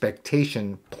your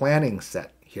expectation planning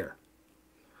set here.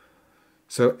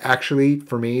 So actually,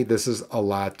 for me, this is a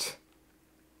lot,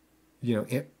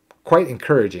 quite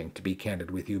encouraging, to be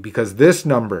candid with you, because this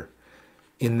number,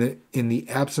 in the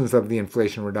absence of the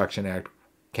Inflation Reduction Act,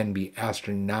 can be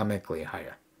astronomically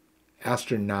higher.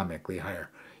 Astronomically higher.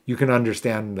 You can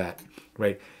understand that,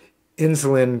 right?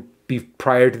 Insulin,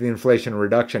 prior to the Inflation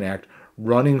Reduction Act,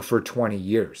 running for 20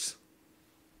 years,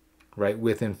 right?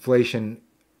 With inflation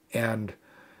and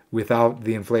without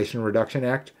the Inflation Reduction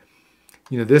Act,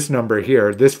 this number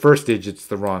here, this first digit's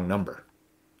the wrong number,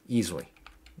 easily.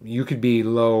 You could be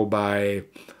low by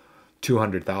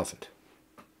 200,000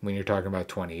 when you're talking about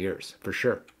 20 years, for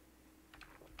sure.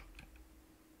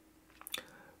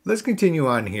 Let's continue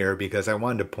on here because I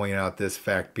wanted to point out this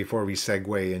fact before we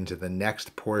segue into the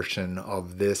next portion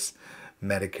of this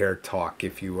Medicare talk,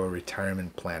 if you will,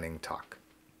 retirement planning talk.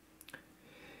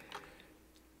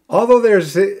 Although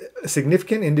there's a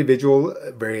significant individual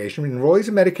variation, enrollees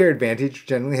in Medicare Advantage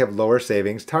generally have lower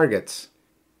savings targets.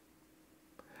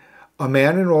 A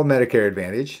man enrolled in Medicare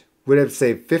Advantage would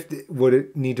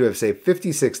need to have saved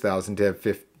 $56,000 to have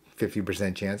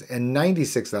 50% chance, and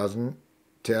 $96,000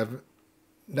 to have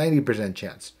 90%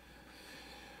 chance.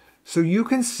 So you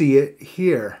can see it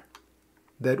here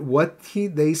that what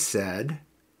they said,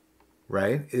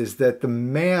 right, is that the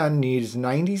man needs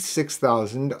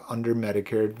 $96,000 under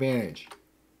Medicare Advantage.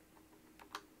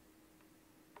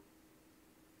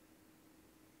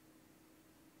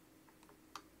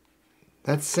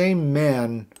 That same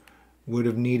man would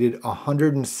have needed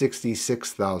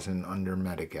 $166,000 under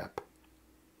Medigap.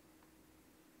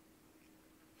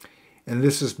 And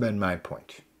this has been my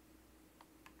point.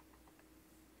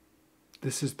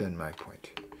 This has been my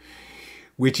point.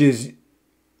 Which is,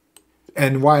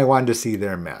 and why I wanted to see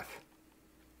their math.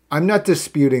 I'm not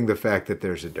disputing the fact that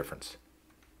there's a difference.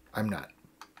 I'm not.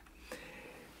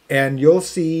 And you'll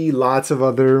see lots of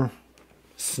other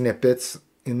snippets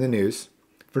in the news.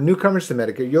 For newcomers to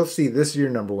Medicare, you'll see this is your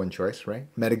number one choice, right?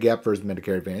 Medigap versus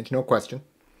Medicare Advantage, no question.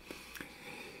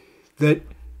 That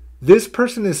this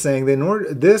person is saying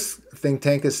that this think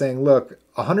tank is saying, look,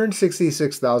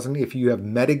 $166,000 if you have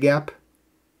Medigap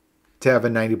to have a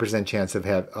 90% chance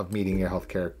of meeting your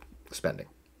healthcare spending.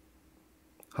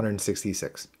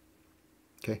 166.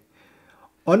 Okay.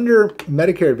 Under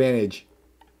Medicare Advantage,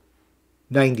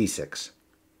 96.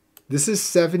 This is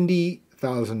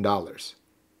 $70,000.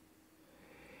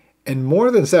 And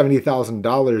more than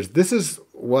 $70,000, this is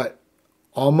what,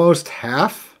 almost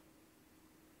half?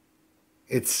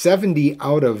 It's 70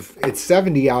 out of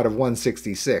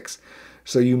 166.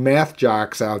 So you math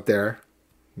jocks out there,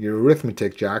 your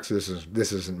arithmetic jocks, this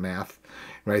isn't math,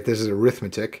 right? This is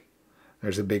arithmetic.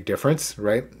 There's a big difference,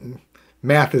 right?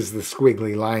 Math is the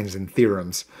squiggly lines and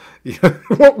theorems.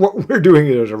 What we're doing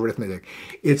here is arithmetic.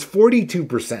 It's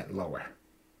 42% lower.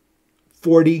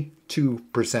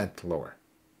 42% lower.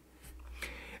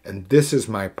 And this is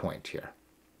my point here,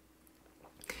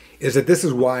 is that this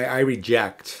is why I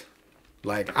reject,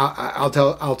 like,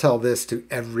 I'll tell this to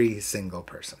every single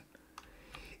person,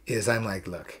 is I'm like,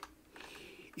 look,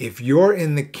 if you're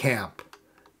in the camp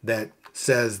that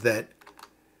says that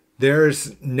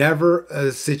there's never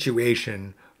a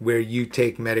situation where you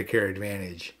take Medicare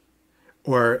Advantage,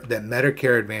 or that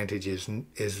Medicare Advantage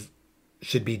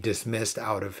should be dismissed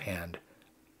out of hand,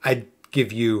 I would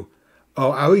give you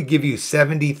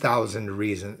 70,000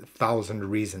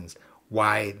 reasons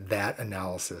why that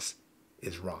analysis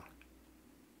is wrong.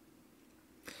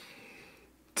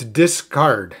 To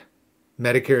discard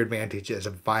Medicare Advantage as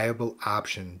a viable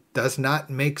option does not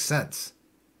make sense.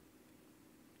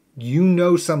 You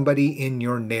know somebody in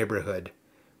your neighborhood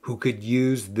who could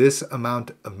use this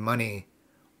amount of money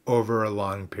over a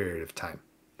long period of time.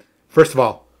 First of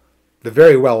all, the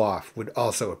very well off would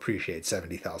also appreciate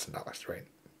 $70,000, right?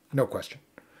 No question.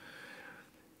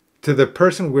 To the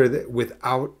person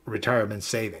without retirement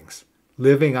savings,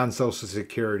 living on Social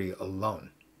Security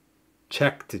alone,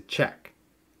 check to check,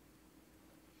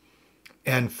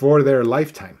 and for their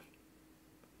lifetime,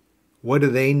 what do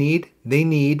they need? They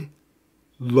need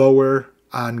lower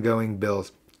ongoing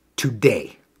bills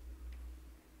today.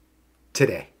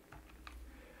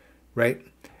 Right?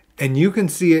 And you can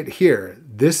see it here.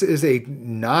 This is a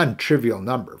non-trivial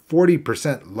number,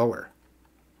 40% lower.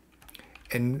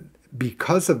 And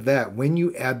because of that, when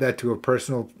you add that to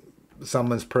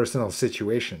someone's personal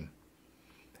situation,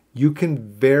 you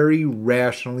can very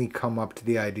rationally come up to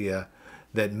the idea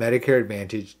that Medicare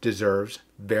Advantage deserves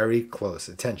very close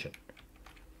attention.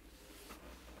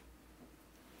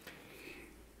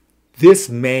 This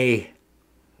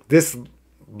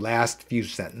last few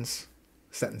sentences,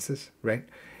 right,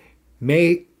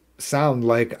 may sound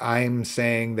like I'm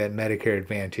saying that Medicare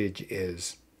Advantage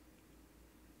is,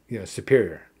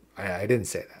 superior. I didn't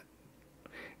say that,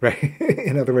 right?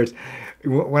 In other words,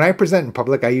 when I present in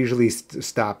public, I usually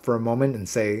stop for a moment and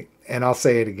say, and I'll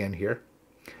say it again here,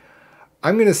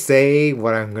 I'm going to say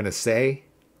what I'm going to say,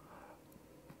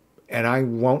 and I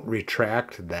won't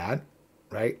retract that,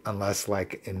 right? Unless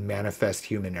like in manifest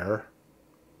human error,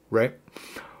 right?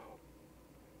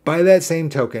 By that same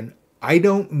token, I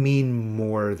don't mean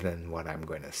more than what I'm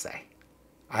going to say.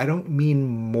 I don't mean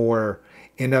more.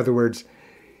 In other words,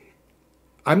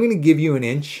 I'm going to give you an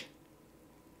inch,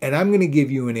 and I'm going to give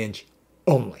you an inch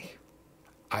only.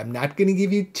 I'm not going to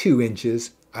give you 2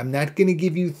 inches. I'm not going to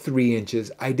give you 3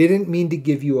 inches. I didn't mean to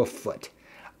give you a foot.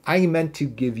 I meant to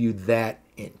give you that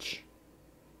inch.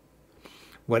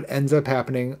 What ends up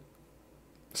happening,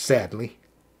 sadly,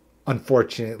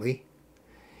 unfortunately,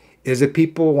 is that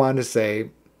people want to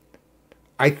say,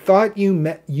 I thought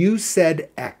you said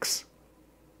X.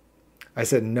 I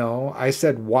said, no, I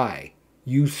said Y.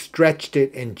 You stretched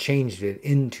it and changed it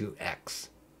into X.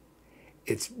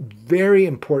 It's very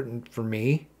important for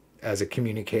me as a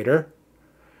communicator,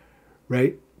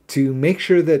 right, to make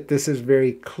sure that this is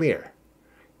very clear,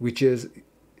 which is,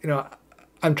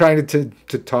 I'm trying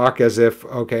to talk as if,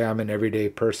 okay, I'm an everyday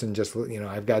person, just,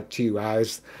 I've got 2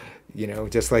 eyes,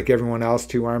 just like everyone else,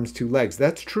 2 arms, 2 legs.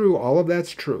 That's true. All of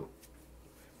that's true.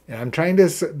 And I'm trying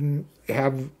to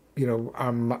have,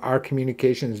 our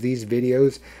communications, these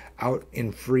videos out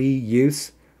in free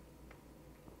use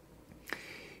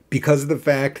because of the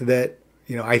fact that,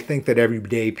 I think that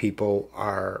everyday people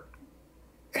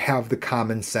have the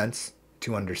common sense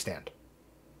to understand.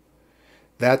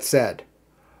 That said,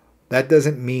 that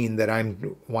doesn't mean that I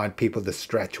want people to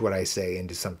stretch what I say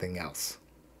into something else.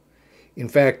 In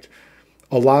fact,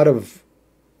 a lot of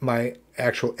my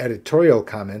actual editorial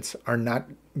comments are not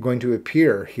going to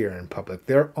appear here in public.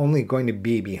 They're only going to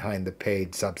be behind the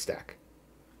paid Substack.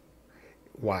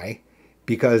 Why?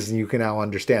 Because you can now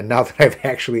understand, now that I've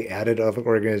actually added other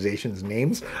organizations'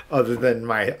 names other than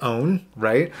my own,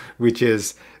 right? Which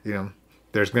is,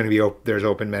 there's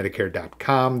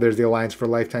openmedicare.com, there's the Alliance for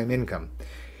Lifetime Income,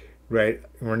 right?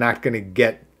 We're not going to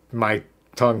get my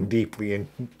tongue deeply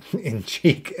in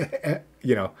cheek,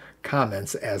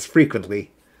 comments as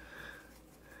frequently.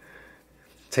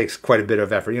 It takes quite a bit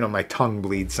of effort. My tongue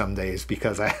bleeds some days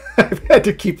because I've had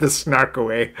to keep the snark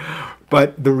away.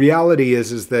 But the reality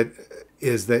is that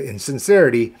in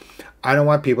sincerity, I don't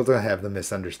want people to have the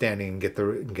misunderstanding and get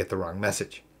the wrong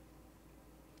message.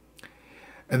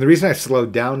 And the reason I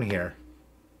slowed down here,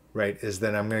 right, is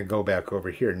that I'm going to go back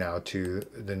over here now to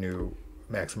the new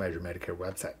Maximize Your Medicare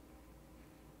website.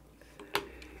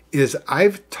 Is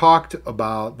I've talked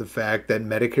about the fact that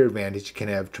Medicare Advantage can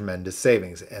have tremendous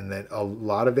savings, and that a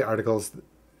lot of the articles,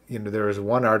 there was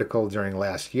one article during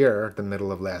last year, the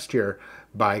middle of last year,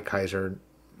 by Kaiser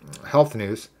Health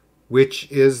News,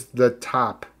 which is the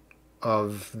top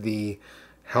of the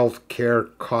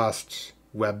healthcare costs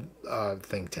web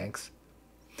think tanks,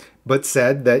 but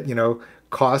said that,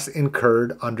 costs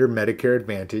incurred under Medicare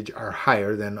Advantage are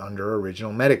higher than under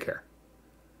original Medicare.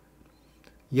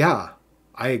 Yeah,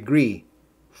 I agree.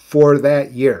 For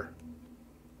that year,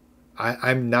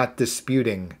 I'm not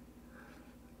disputing,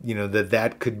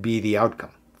 that could be the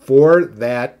outcome. For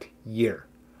that year.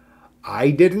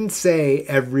 I didn't say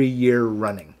every year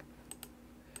running.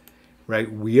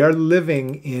 Right? We are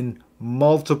living in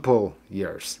multiple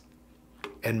years.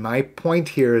 And my point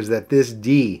here is that this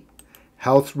D,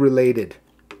 health related,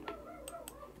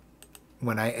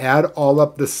 when I add all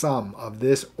up the sum of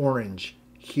this orange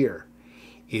here,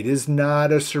 it is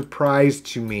not a surprise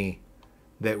to me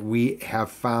that we have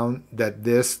found that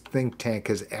this think tank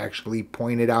has actually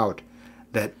pointed out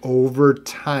that over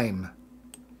time,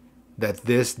 that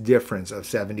this difference of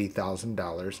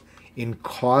 $70,000 in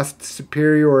cost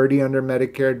superiority under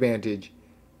Medicare Advantage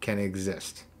can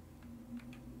exist.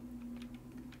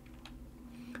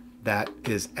 That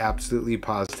is absolutely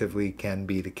positively can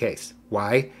be the case.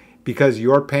 Why? Because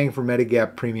you're paying for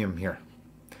Medigap premium here.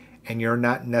 And you're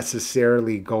not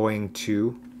necessarily going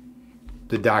to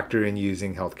the doctor and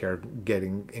using healthcare,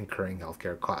 incurring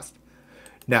healthcare costs.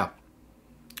 Now,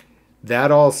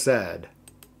 that all said,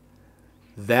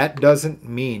 that doesn't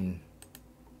mean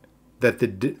that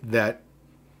that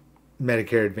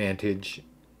Medicare Advantage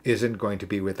isn't going to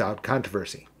be without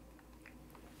controversy.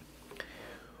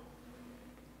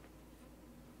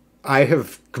 I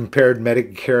have compared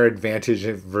Medicare Advantage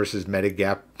versus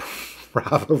Medigap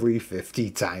probably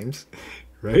 50 times,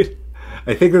 right?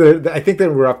 I think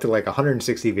that we're up to like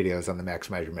 160 videos on the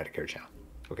Maximize Your Medicare channel.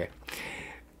 Okay.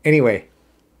 Anyway,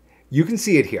 you can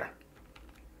see it here,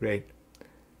 right?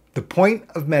 The point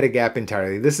of Medigap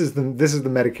entirely. This is the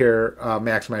Medicare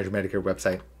Maximize Your Medicare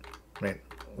website, right?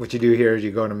 What you do here is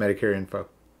you go into Medicare info.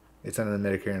 It's under the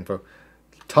Medicare info.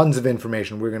 Tons of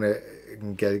information. We're gonna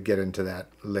get into that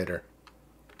later.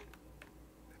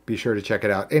 Be sure to check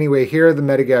it out. Anyway, here are the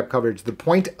Medigap coverage. The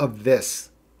point of this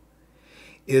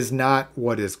is not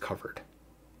what is covered.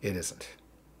 It isn't.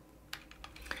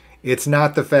 It's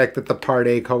not the fact that the Part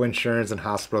A coinsurance and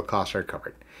hospital costs are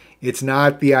covered. It's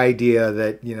not the idea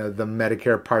that, the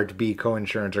Medicare Part B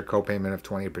coinsurance or copayment of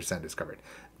 20% is covered.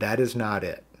 That is not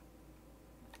it.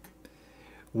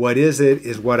 What is it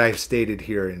is what I've stated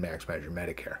here in Maximize Your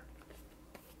Medicare.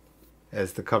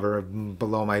 As the cover of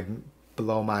below my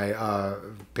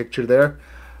picture there,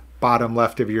 bottom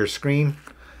left of your screen.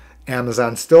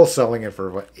 Amazon still selling it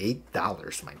for what,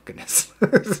 $8? My goodness.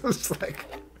 It's like,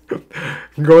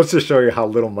 it goes to show you how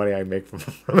little money I make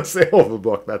from a sale of a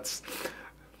book. That's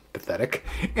pathetic.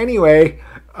 Anyway,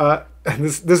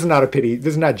 this is not a pity.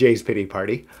 This is not Jay's pity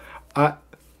party.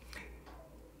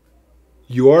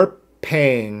 You're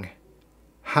paying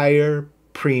higher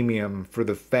premium for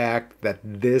the fact that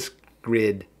this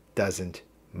grid doesn't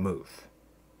move.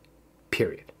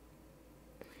 Period.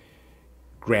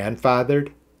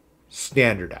 Grandfathered,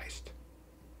 standardized.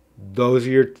 Those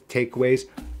are your takeaways.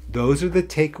 Those are the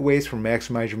takeaways from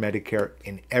Maximize Your Medicare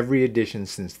in every edition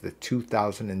since the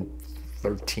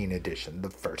 2013 edition, the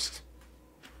first.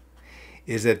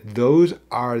 Is that those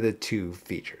are the two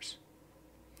features.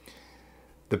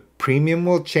 The premium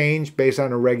will change based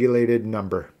on a regulated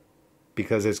number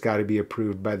because it's got to be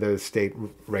approved by the state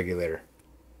regulator,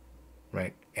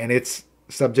 right? And it's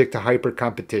subject to hyper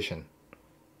competition.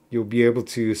 You'll be able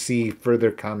to see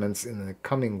further comments in the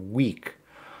coming week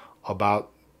about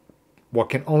what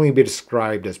can only be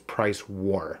described as price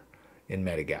war in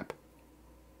Medigap.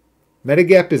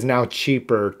 Medigap is now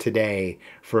cheaper today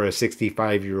for a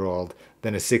 65-year-old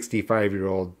than a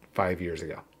 65-year-old 5 years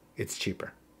ago. It's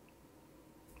cheaper,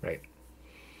 right?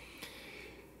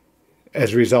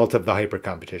 As a result of the hyper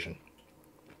competition.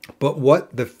 But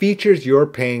what the features you're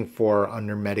paying for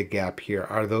under Medigap here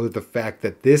are the fact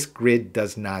that this grid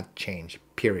does not change,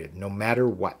 period, no matter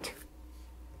what.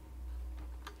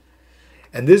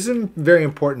 And this is a very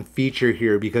important feature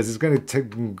here because it's going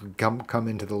to come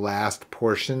into the last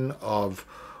portion of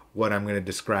what I'm going to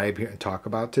describe here and talk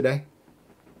about today,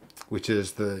 which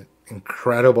is the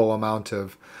incredible amount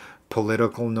of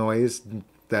political noise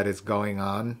that is going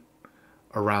on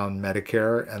around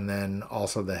Medicare, and then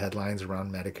also the headlines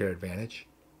around Medicare Advantage,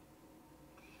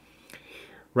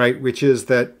 right? Which is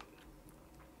that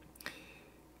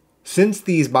since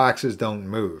these boxes don't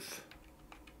move,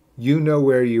 you know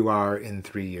where you are in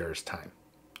 3 years' time.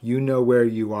 You know where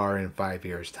you are in 5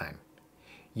 years' time.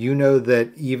 you know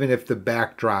that even if the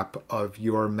backdrop of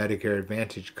your Medicare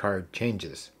Advantage card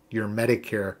changes, your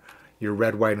Medicare, your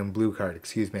red, white, and blue card,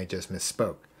 excuse me, I just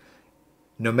misspoke.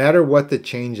 No matter what the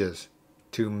changes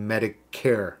to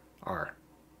Medicare are,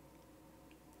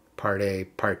 Part A,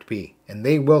 Part B, and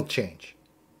they will change.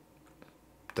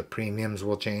 The premiums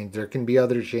will change. There can be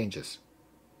other changes.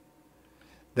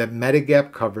 That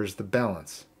Medigap covers the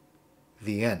balance.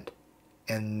 The end.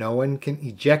 And no one can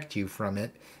eject you from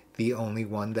it. The only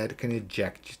one that can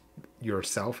eject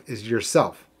yourself is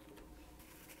yourself.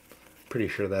 Pretty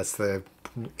sure that's the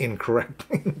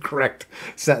incorrect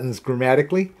sentence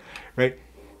grammatically, right?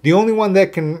 The only one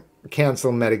that can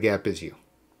cancel Medigap is you.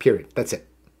 Period. That's it.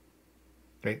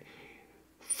 Right?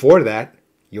 For that,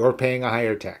 you're paying a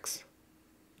higher tax.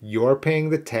 You're paying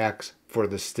the tax for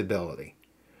the stability.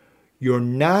 You're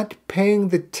not paying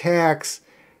the tax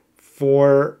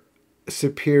for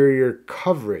superior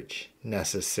coverage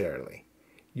necessarily.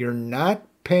 You're not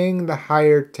paying the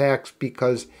higher tax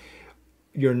because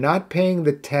you're not paying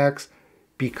the tax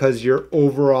because your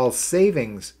overall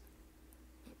savings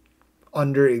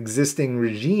under existing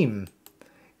regime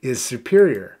is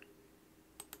superior.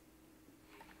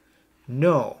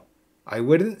 No, I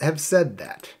wouldn't have said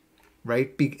that,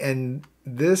 right? And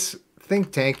this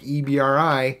think tank,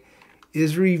 EBRI,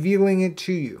 is revealing it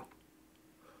to you.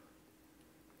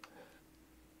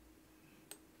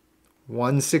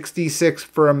 166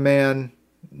 for a man,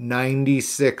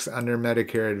 96 under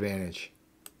Medicare Advantage.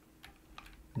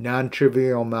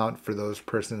 Non-trivial amount for those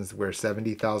persons where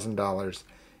 $70,000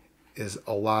 is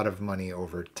a lot of money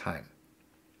over time.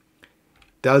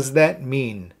 Does that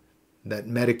mean that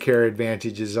Medicare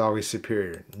Advantage is always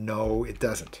superior? No, it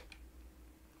doesn't.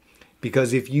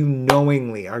 Because if you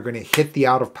knowingly are going to hit the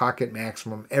out-of-pocket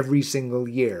maximum every single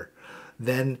year,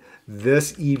 then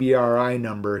this EBRI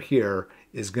number here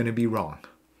is going to be wrong.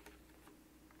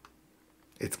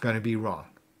 It's going to be wrong.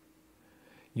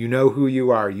 You know who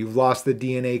you are. You've lost the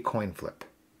DNA coin flip.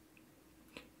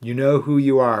 You know who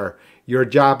you are. You're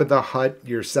Jabba the Hutt.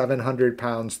 You're 700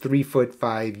 pounds,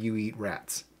 3'5". You eat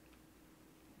rats.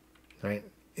 Right?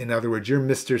 In other words, you're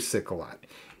Mr. Sick-a-Lot.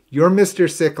 You're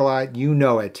Mr. Sick-a-Lot. You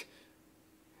know it.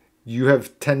 You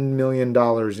have $10 million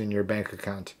in your bank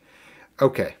account.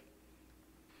 Okay.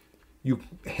 You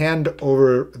hand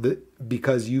over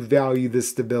because you value the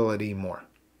stability more.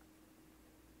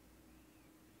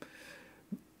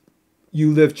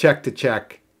 You live check to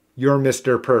check. You're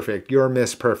Mr. Perfect. You're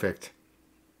Miss Perfect.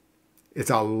 It's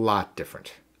a lot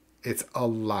different. It's a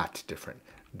lot different.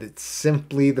 It's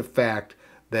simply the fact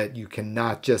that you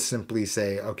cannot just simply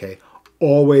say, okay,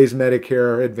 always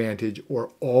Medicare Advantage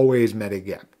or always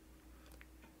Medigap.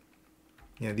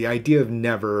 You know, the idea of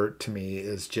never, to me,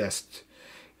 is just,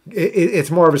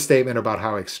 it's more of a statement about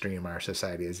how extreme our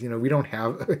society is. You know, we don't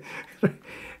have,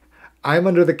 I'm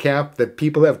under the camp that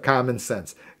people have common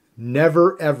sense.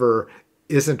 Never, ever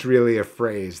isn't really a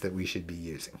phrase that we should be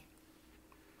using.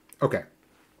 Okay.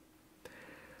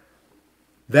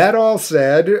 That all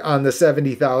said, on the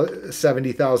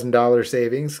 $70,000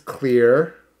 savings,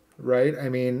 clear, right? I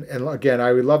mean, and again,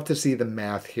 I would love to see the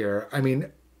math here. I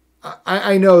mean,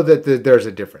 I know that there's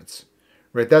a difference,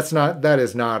 right? That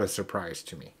is not a surprise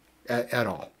to me at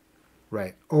all,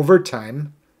 right? Over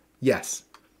time, yes.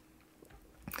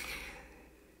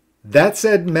 That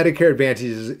said, Medicare Advantage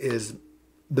is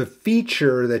the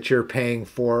feature that you're paying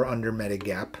for under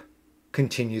Medigap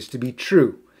continues to be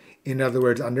true. In other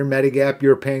words, under Medigap,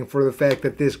 you're paying for the fact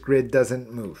that this grid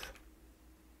doesn't move.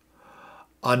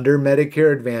 Under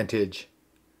Medicare Advantage,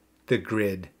 the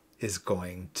grid is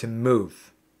going to move.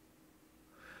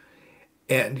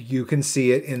 And you can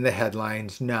see it in the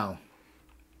headlines now.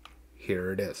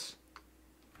 Here it is.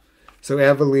 So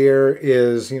Avalere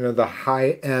is, the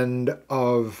high end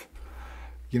of,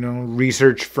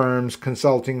 research firms,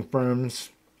 consulting firms.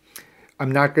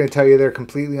 I'm not going to tell you they're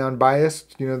completely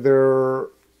unbiased. Their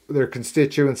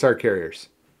constituents are carriers.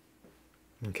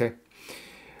 Okay.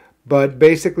 But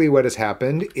basically what has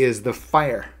happened is the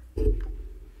fire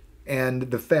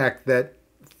and the fact that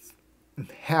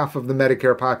half of the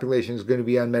Medicare population is going to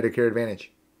be on Medicare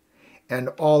Advantage, and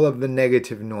all of the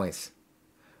negative noise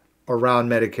around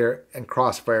Medicare and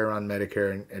crossfire on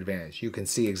Medicare Advantage. You can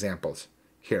see examples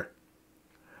here.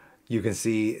 You can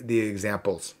see the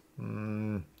examples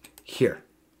here.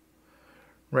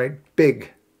 Right?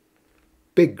 Big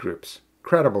groups,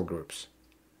 credible groups,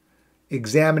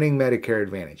 examining Medicare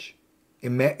Advantage,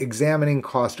 examining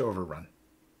cost overrun.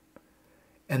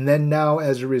 And then now,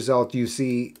 as a result, you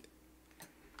see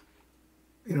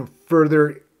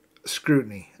further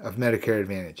scrutiny of Medicare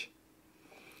Advantage.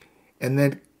 And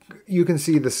then you can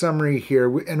see the summary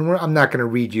here, and I'm not going to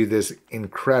read you this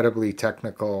incredibly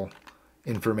technical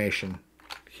information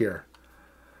here.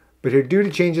 But here, due to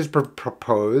changes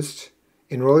proposed,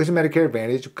 enrollees in Medicare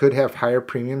Advantage could have higher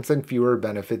premiums and fewer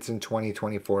benefits in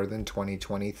 2024 than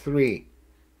 2023.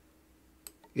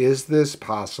 Is this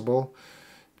possible?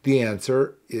 The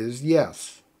answer is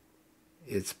yes.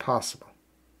 It's possible.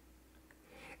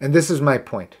 And this is my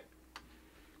point,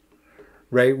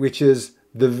 right? Which is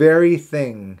the very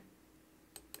thing.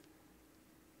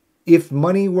 If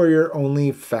money were your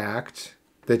only fact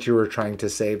that you were trying to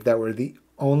save, that were the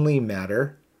only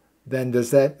matter, then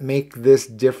does that make this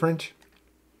different?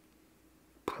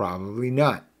 Probably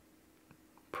not.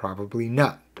 Probably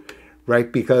not.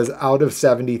 Right? Because out of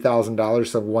 $70,000,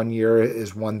 so 1 year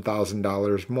is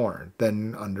 $1,000 more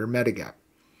than under Medigap.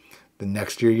 The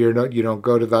next year you don't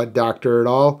go to the doctor at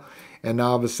all, and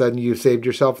now all of a sudden you've saved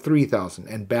yourself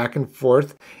 $3,000, and back and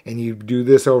forth, and you do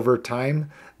this over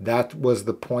time. That was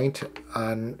the point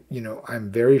on,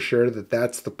 I'm very sure that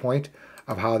that's the point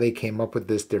of how they came up with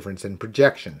this difference in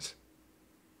projections.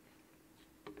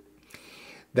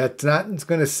 That's not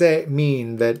going to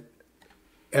mean that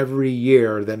every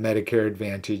year that Medicare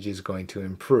Advantage is going to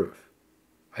improve.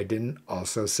 I didn't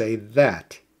also say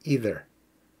that either.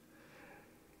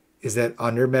 Is that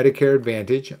under Medicare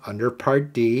Advantage, under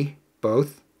Part D,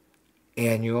 both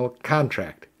annual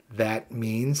contract. That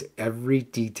means every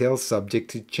detail subject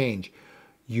to change.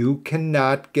 You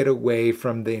cannot get away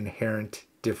from the inherent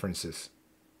differences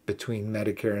between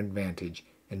Medicare Advantage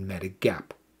and Medigap.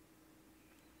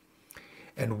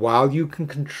 And while you can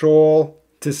control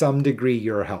to some degree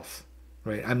your health,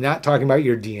 right? I'm not talking about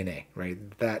your DNA,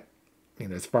 right? That,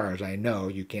 as far as I know,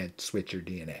 you can't switch your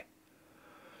DNA,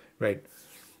 right?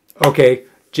 Okay,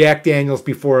 Jack Daniels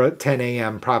before 10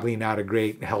 a.m. probably not a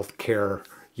great health care,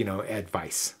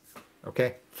 advice.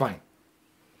 Okay, fine.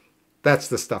 That's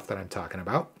the stuff that I'm talking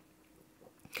about.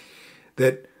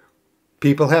 That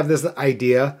people have this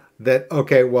idea that,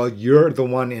 okay, well, you're the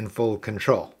one in full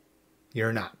control.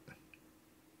 You're not.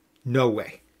 No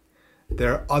way.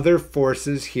 There are other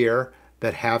forces here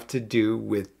that have to do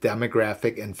with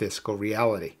demographic and fiscal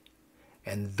reality.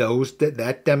 And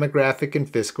that demographic and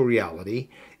fiscal reality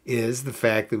is the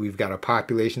fact that we've got a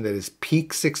population that is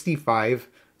peak 65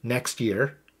 next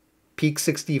year. Peak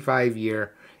 65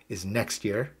 year is next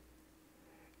year.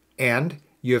 And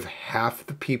you have half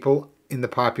the people in the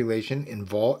population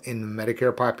involved in the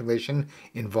Medicare population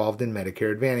involved in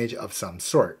Medicare Advantage of some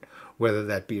sort, whether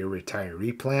that be a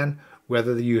retiree plan,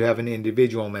 whether you have an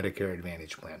individual Medicare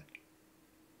Advantage plan.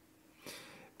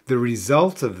 The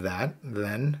result of that,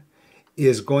 then,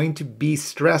 is going to be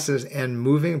stresses and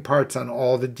moving parts on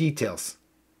all the details.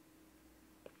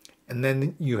 And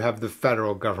then you have the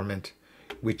federal government,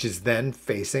 which is then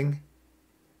facing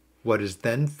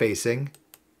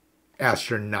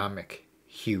astronomic,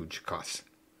 huge costs.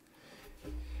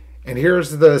 And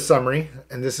here's the summary,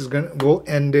 and we'll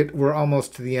end it. We're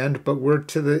almost to the end, but we're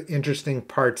to the interesting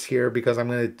parts here because I'm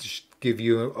going to give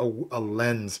you a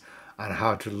lens on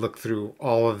how to look through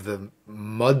all of the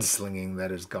mudslinging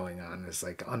that is going on. It's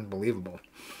like unbelievable.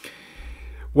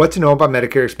 What to know about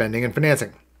Medicare spending and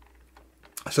financing.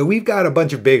 So we've got a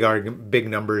bunch of big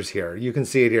numbers here. You can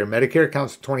see it here. Medicare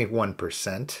accounts for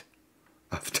 21%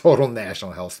 of total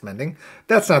national health spending.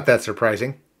 That's not that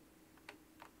surprising.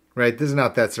 Right? This is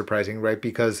not that surprising, right?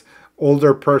 Because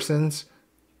older persons,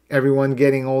 everyone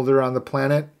getting older on the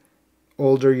planet,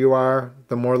 older you are,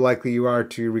 the more likely you are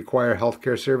to require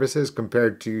healthcare services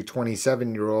compared to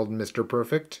 27-year-old Mr.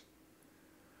 Perfect.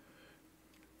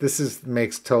 This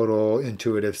makes total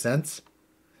intuitive sense.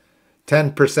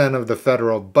 10% of the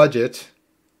federal budget,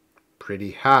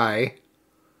 pretty high.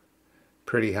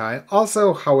 Pretty high.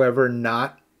 Also, however,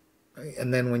 not,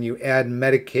 and then when you add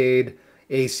Medicaid,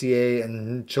 ACA,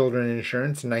 and children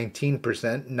insurance,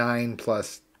 19%, 9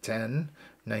 plus 10,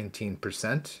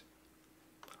 19%.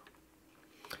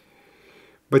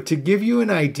 But to give you an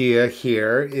idea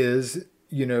here is,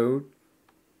 you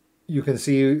can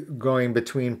see going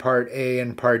between Part A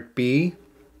and Part B.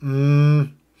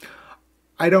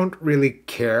 I don't really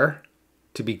care,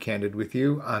 to be candid with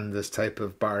you, on this type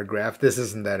of bar graph. This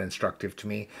isn't that instructive to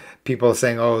me. People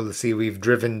saying, oh, see, we've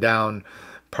driven down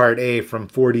Part A from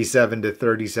 47 to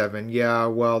 37. Yeah,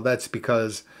 well, that's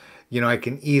because, I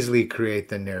can easily create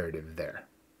the narrative there.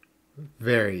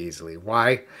 Very easily.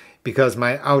 Why? Because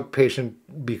my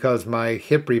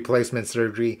hip replacement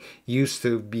surgery used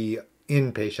to be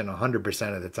inpatient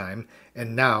 100% of the time,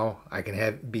 and now I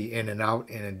can be in and out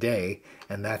in a day,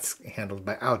 and that's handled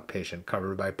by outpatient,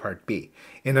 covered by Part B.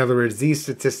 In other words, these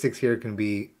statistics here can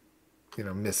be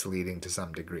misleading to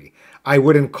some degree. I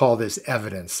wouldn't call this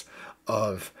evidence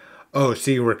of, oh,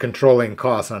 see, we're controlling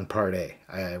costs on Part A.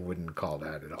 I wouldn't call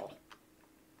that at all.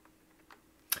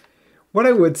 What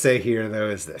I would say here, though,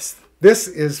 is this. This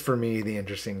is, for me, the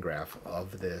interesting graph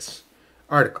of this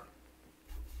article.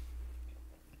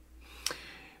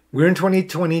 We're in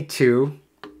 2022.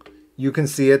 You can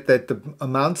see it that the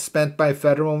amount spent by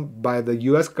the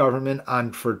U.S.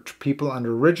 government for people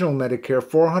under original Medicare,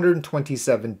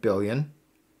 $427 billion.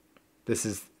 This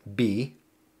is B.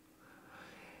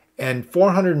 And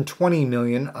 $420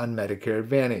 million on Medicare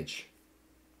Advantage.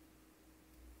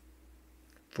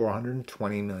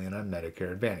 $420 million on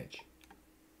Medicare Advantage.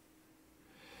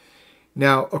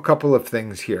 Now, a couple of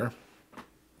things here.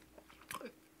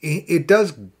 It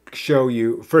does show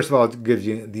you, first of all, it gives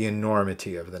you the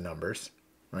enormity of the numbers,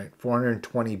 right?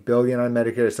 $420 billion on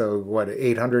Medicare, so what,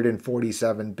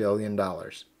 $847 billion.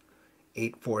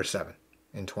 847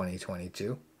 in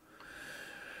 2022,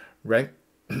 right?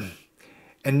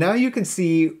 And now you can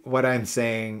see what I'm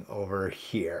saying over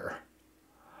here.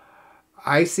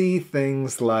 I see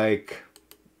things like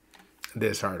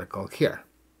this article here.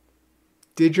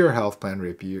 Did your health plan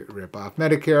rip off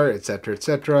Medicare, et cetera, et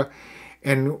cetera?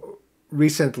 And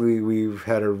recently we've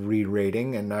had a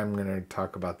re-rating, and I'm going to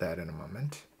talk about that in a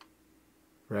moment,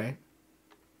 right?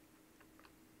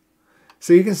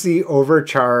 So you can see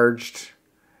overcharged,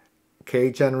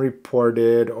 KHN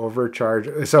reported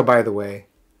overcharged. So by the way,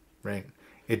 right,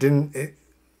 it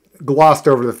glossed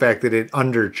over the fact that it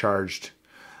undercharged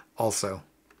also.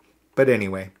 But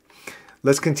anyway,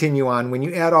 let's continue on. When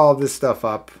you add all this stuff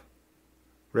up,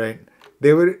 right,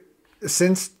 they would,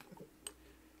 since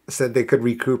said they could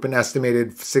recoup an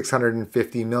estimated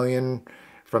 $650 million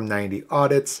from 90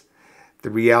 audits. The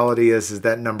reality is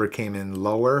that number came in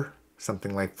lower,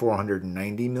 something like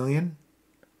 $490 million.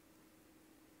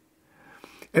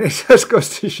 And it just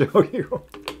goes to show you,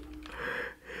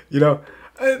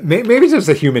 maybe it's just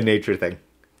a human nature thing.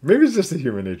 Maybe it's just a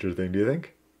human nature thing, do you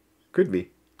think? Could be,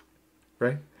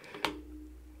 right?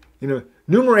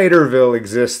 Numeratorville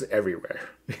exists everywhere.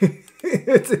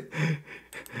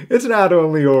 It's not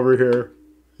only over here,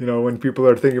 when people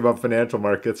are thinking about financial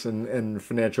markets and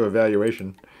financial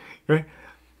evaluation, right?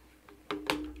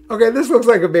 Okay, this looks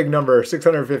like a big number,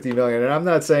 650 million, and I'm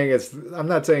not saying it's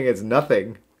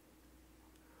nothing.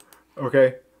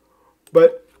 Okay,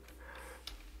 but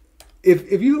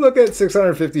if you look at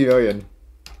 650 million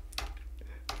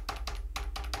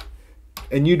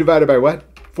and you divide it by what?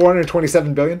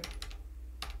 427 billion?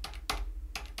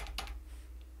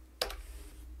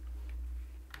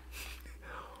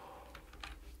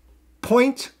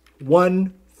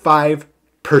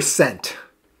 .15%.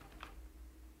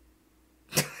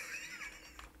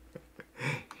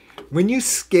 When you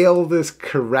scale this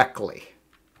correctly,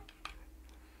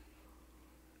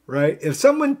 right? If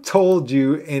someone told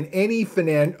you in any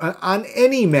on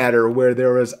any matter where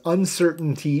there was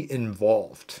uncertainty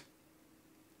involved,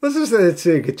 let's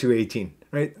say get to 18,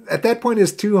 right? At that point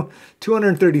is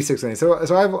 236 million.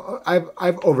 So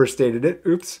I've overstated it.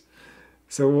 Oops.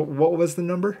 So what was the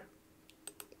number?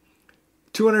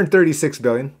 236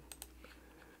 billion.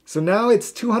 So now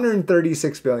it's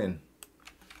 236 billion.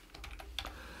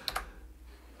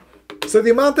 So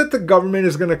the amount that the government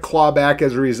is going to claw back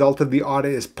as a result of the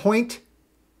audit is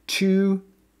 0.27%.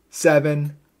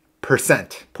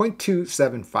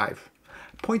 0.275.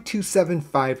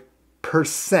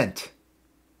 0.275%.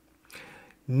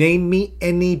 Name me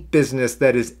any business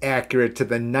that is accurate to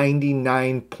the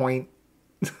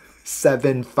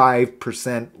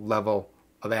 99.75% level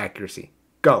of accuracy.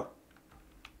 Go.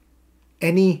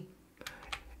 Any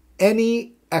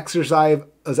exercise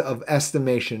of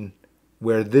estimation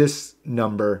where this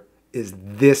number is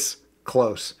this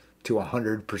close to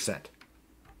 100%.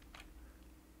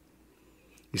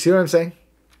 You see what I'm saying?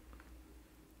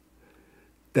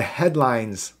 The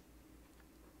headlines,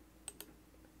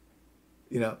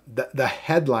 the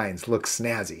headlines look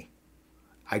snazzy.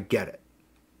 I get it.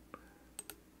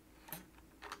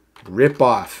 Rip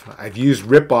off. I've used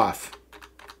rip off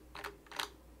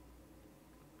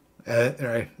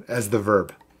as the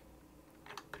verb.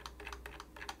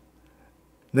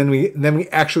 Then we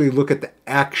actually look at the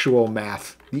actual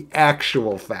math, the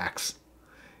actual facts.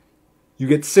 You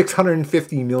get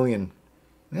 650 million.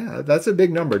 Yeah, that's a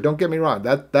big number. Don't get me wrong.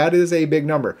 That is a big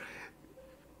number.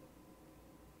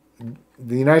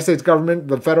 The United States government,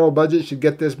 the federal budget should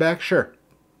get this back. Sure.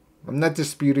 I'm not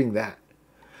disputing that.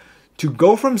 To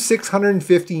go from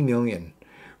 650 million,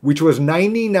 which was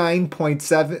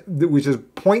 99.7, which is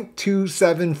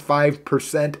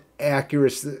 0.275%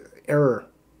 accuracy error.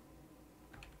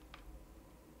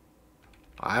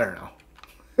 I don't know.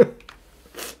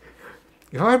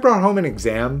 If I brought home an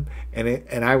exam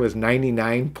and I was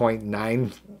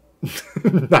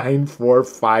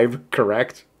 99.9945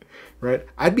 correct, right?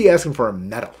 I'd be asking for a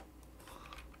medal.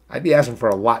 I'd be asking for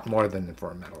a lot more than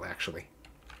for a medal, actually.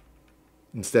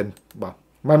 Instead, well,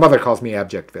 my mother calls me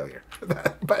abject failure.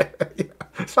 But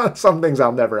some things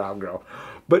I'll never outgrow.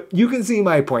 But you can see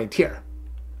my point here.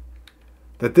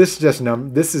 That this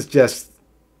is just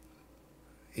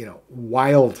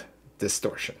wild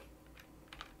distortion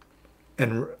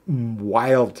and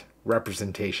wild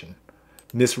representation,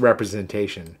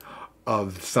 misrepresentation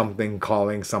of something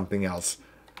calling something else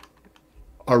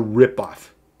a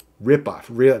ripoff.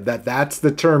 That's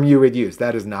the term you would use.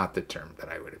 That is not the term that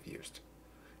I would have used.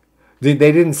 They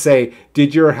didn't say,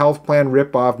 did your health plan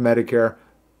rip off Medicare,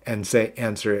 and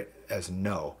answer it as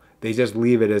no. They just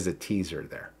leave it as a teaser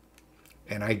there.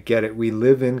 And I get it. We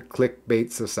live in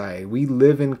clickbait society. We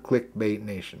live in clickbait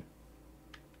nation.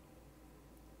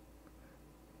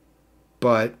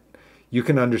 But you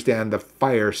can understand the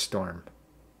firestorm.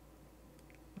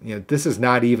 This is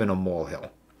not even a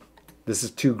molehill. This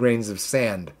is 2 grains of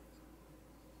sand.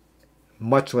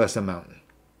 Much less a mountain.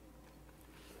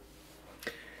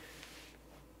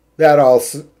 That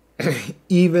also,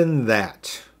 even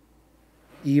that.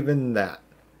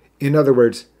 In other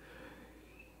words,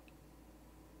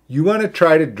 you want to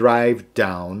try to drive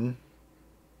down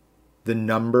the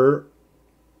number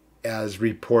as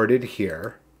reported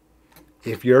here.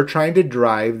 If you're trying to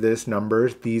drive these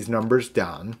numbers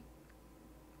down,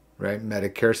 right?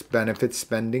 Medicare benefit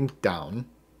spending down,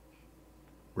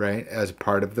 right? As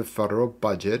part of the federal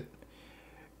budget.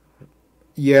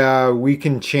 Yeah, we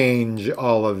can change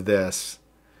all of this.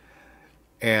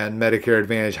 And Medicare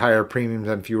Advantage, higher premiums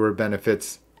and fewer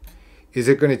benefits. Is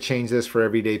it going to change this for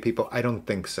everyday people? I don't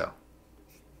think so.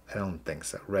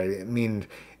 Right? I mean,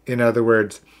 in other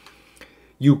words,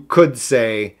 you could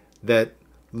say that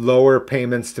lower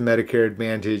payments to Medicare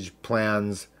Advantage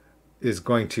plans is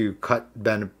going to cut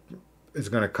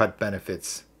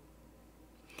benefits.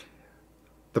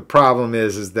 The problem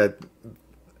is that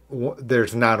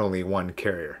there's not only one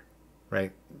carrier,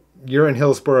 right? You're in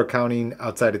Hillsborough County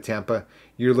outside of Tampa.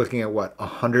 You're looking at what,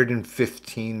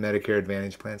 115 Medicare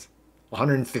Advantage plans?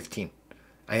 115.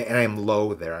 And I'm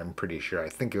low there, I'm pretty sure. I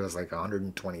think it was like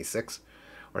 126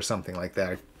 or something like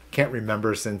that. I can't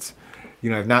remember since,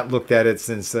 I've not looked at it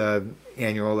since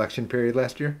annual election period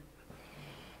last year.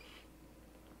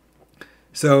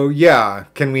 So, yeah,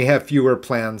 can we have fewer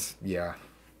plans? Yeah.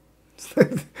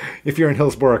 If you're in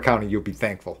Hillsborough County, you'll be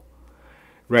thankful,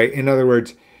 right? In other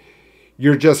words,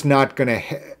 you're just not going to...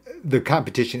 The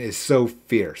competition is so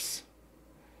fierce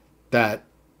that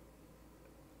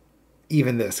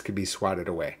even this could be swatted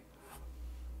away.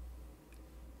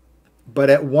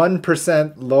 But at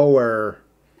 1% lower,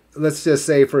 let's just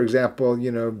say, for example,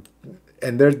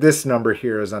 and this number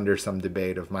here is under some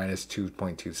debate of minus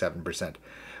 2.27%.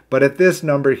 But at this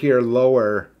number here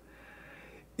lower,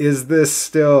 is this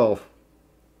still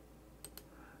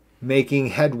making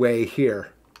headway here?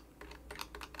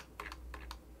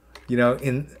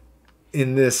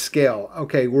 In this scale.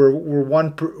 Okay, you're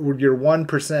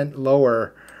 1%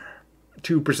 lower,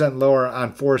 2% lower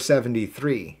on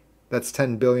 473. That's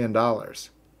 $10 billion.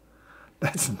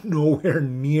 That's nowhere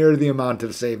near the amount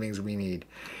of savings we need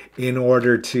in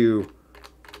order to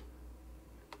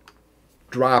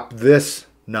drop this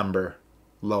number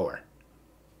lower.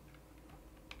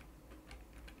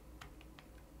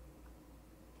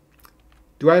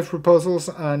 Do I have proposals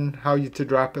on how to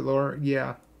drop it lower?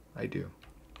 Yeah, I do.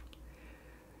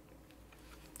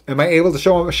 Am I able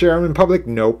to share them in public?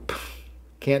 Nope.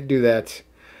 Can't do that.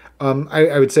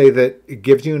 I would say that it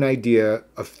gives you an idea,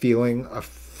 a feeling, a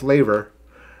flavor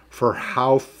for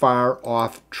how far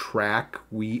off track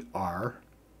we are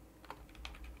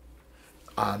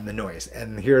on the noise.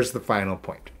 And here's the final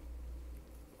point.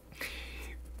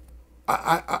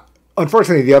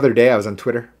 Unfortunately, the other day I was on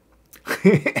Twitter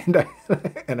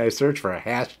and I searched for a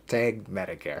hashtag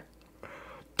Medicare.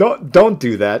 Don't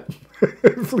do that.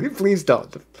 Please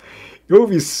don't. It will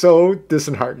be so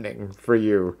disheartening for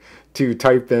you to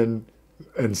type in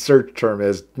and search term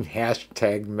as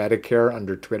hashtag Medicare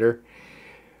under Twitter.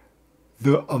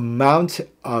 The amount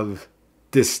of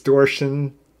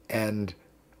distortion and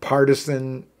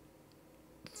partisan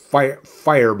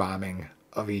firebombing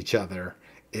of each other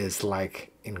is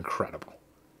like incredible.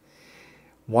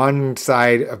 One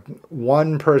side,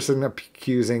 one person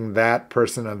accusing that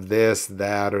person of this,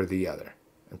 that, or the other.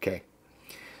 Okay.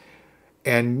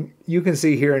 And you can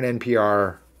see here in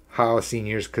NPR how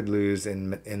seniors could lose in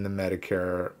the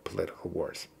Medicare political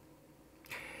wars.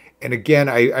 And again,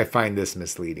 I find this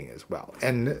misleading as well.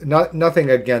 And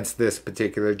nothing against this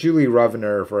particular. Julie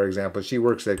Rovner, for example, she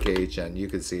works at KHN. You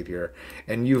can see it here.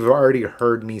 And you've already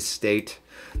heard me state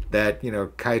that,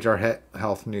 Kaiser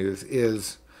Health News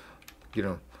is,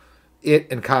 it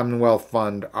and Commonwealth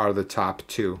Fund are the top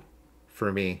two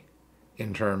for me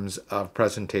in terms of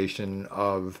presentation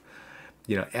of,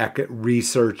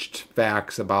 researched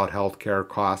facts about healthcare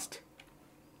cost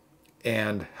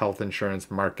and health insurance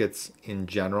markets in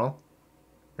general,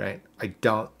 right? I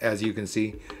don't, as you can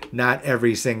see, not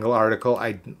every single article,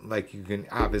 like you can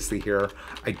obviously hear,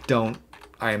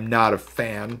 I am not a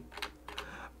fan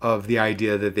of the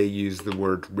idea that they use the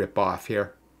word rip off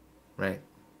here, right?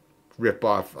 Rip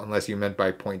off, unless you meant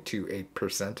by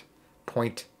 0.28%.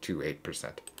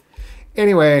 0.28%.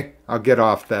 Anyway, I'll get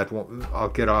off that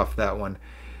one.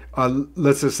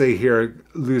 Let's just say here,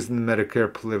 losing the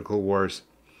Medicare political wars.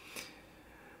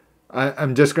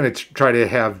 I'm just going to try to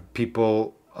have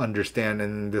people understand,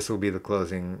 and this will be the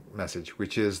closing message,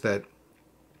 which is that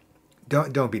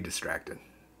don't be distracted.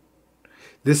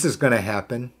 This is going to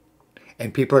happen,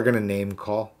 and people are going to name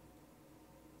call,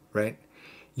 right?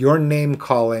 You're name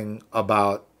calling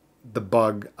about the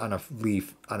bug on a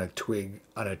leaf, on a twig,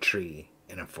 on a tree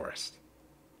in a forest,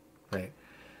 right?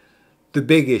 The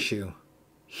big issue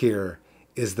here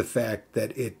is the fact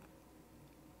that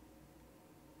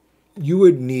you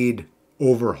would need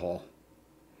overhaul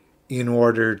in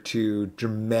order to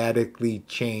dramatically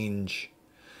change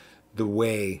the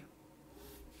way,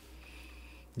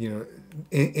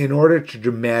 in order to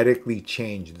dramatically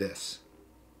change this,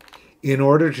 in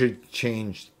order to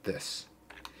change this,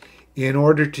 in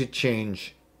order to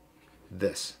change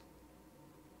this.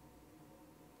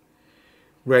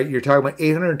 Right, you're talking about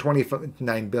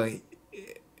 $829 billion.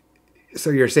 So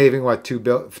you're saving what, $2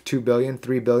 billion,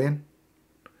 $3 billion?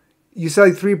 You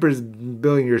sell 3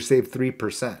 billion, you're saved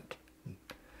 3%.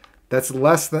 That's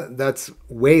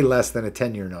way less than a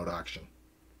 10-year note auction,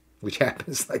 which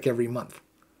happens like every month.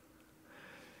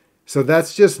 So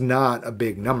that's just not a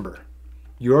big number.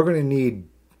 You're going to need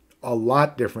a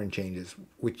lot different changes,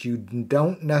 which you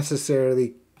don't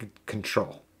necessarily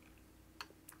control.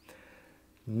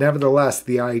 Nevertheless,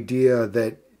 the idea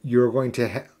that you're going to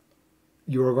have,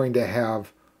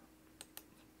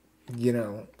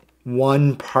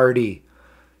 one party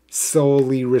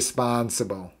solely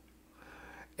responsible,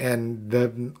 and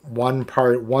the one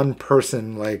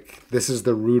person, like, this is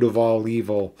the root of all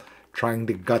evil, trying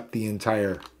to gut the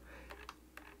entire.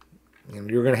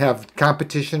 You're going to have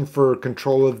competition for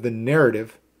control of the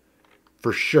narrative,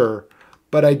 for sure.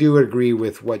 But I do agree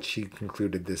with what she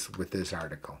concluded with this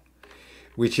article,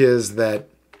 which is that,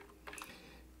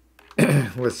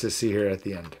 let's just see here at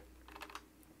the end.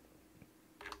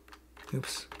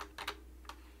 Oops.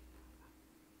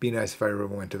 Be nice if I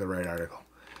went to the right article.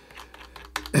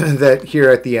 That here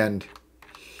at the end,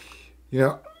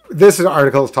 this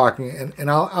article is talking, and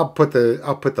I'll put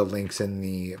the links in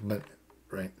the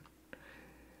right.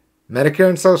 Medicare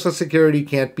and Social Security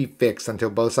can't be fixed until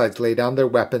both sides lay down their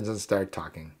weapons and start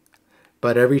talking.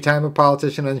 But every time a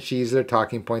politician unsheathes their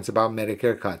talking points about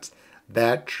Medicare cuts,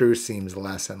 that truth seems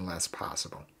less and less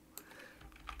possible.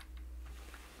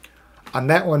 On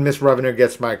that one, Ms. Rovner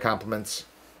gets my compliments,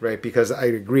 right? Because I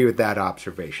agree with that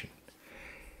observation.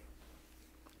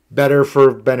 Better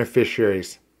for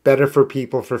beneficiaries, better for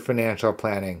people for financial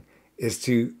planning, is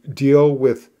to deal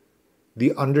with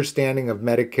the understanding of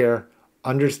Medicare,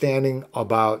 understanding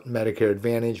about Medicare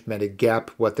Advantage, Medigap,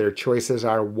 what their choices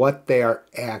are, what they are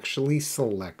actually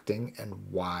selecting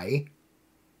and why.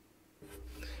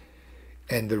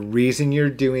 And the reason you're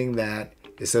doing that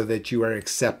is so that you are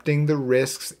accepting the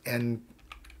risks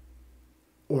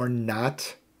or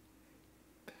not,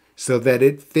 so that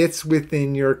it fits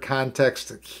within your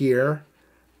context here,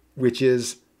 which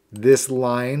is this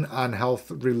line on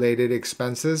health-related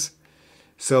expenses,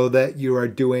 so that you are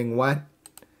doing what?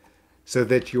 So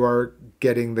that you are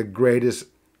getting the greatest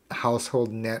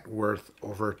household net worth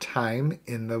over time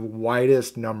in the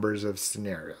widest numbers of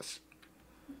scenarios.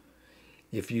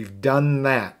 If you've done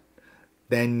that,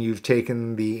 then you've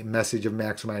taken the message of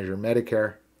Maximize Your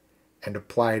Medicare and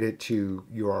applied it to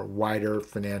your wider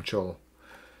financial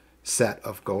set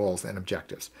of goals and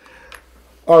objectives.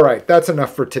 All right, that's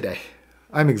enough for today.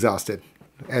 I'm exhausted,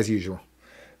 as usual.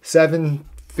 7:50,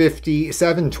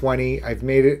 7:20. I've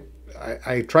made it.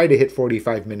 I tried to hit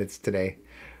 45 minutes today.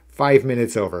 5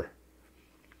 minutes over.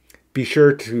 Be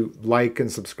sure to like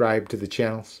and subscribe to the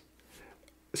channels.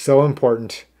 So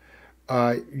important.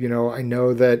 I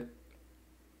know that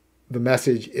the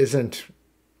message isn't,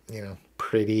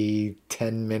 pretty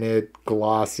 10-minute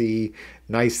glossy,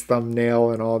 nice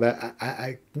thumbnail and all that.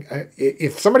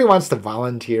 If somebody wants to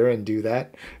volunteer and do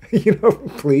that,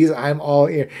 please, I'm all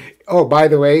ear. Oh, by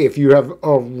the way, if you have,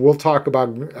 we'll talk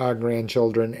about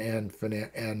grandchildren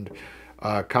and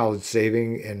college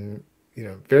saving and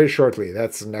very shortly.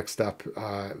 That's the next step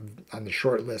on the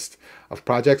short list of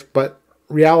projects. But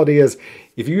reality is,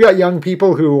 if you got young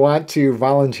people who want to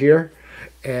volunteer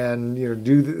and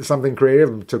do something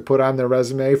creative to put on their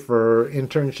resume for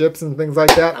internships and things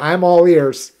like that, I'm all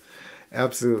ears.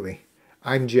 Absolutely.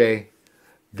 I'm Jay.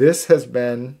 This has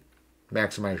been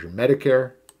Maximize Your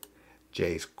Medicare,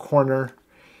 Jay's Corner.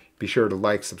 Be sure to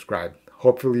like, subscribe.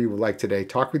 Hopefully you will like today.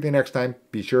 Talk with you next time.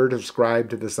 Be sure to subscribe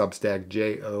to the Substack,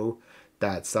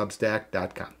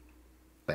 jo.substack.com.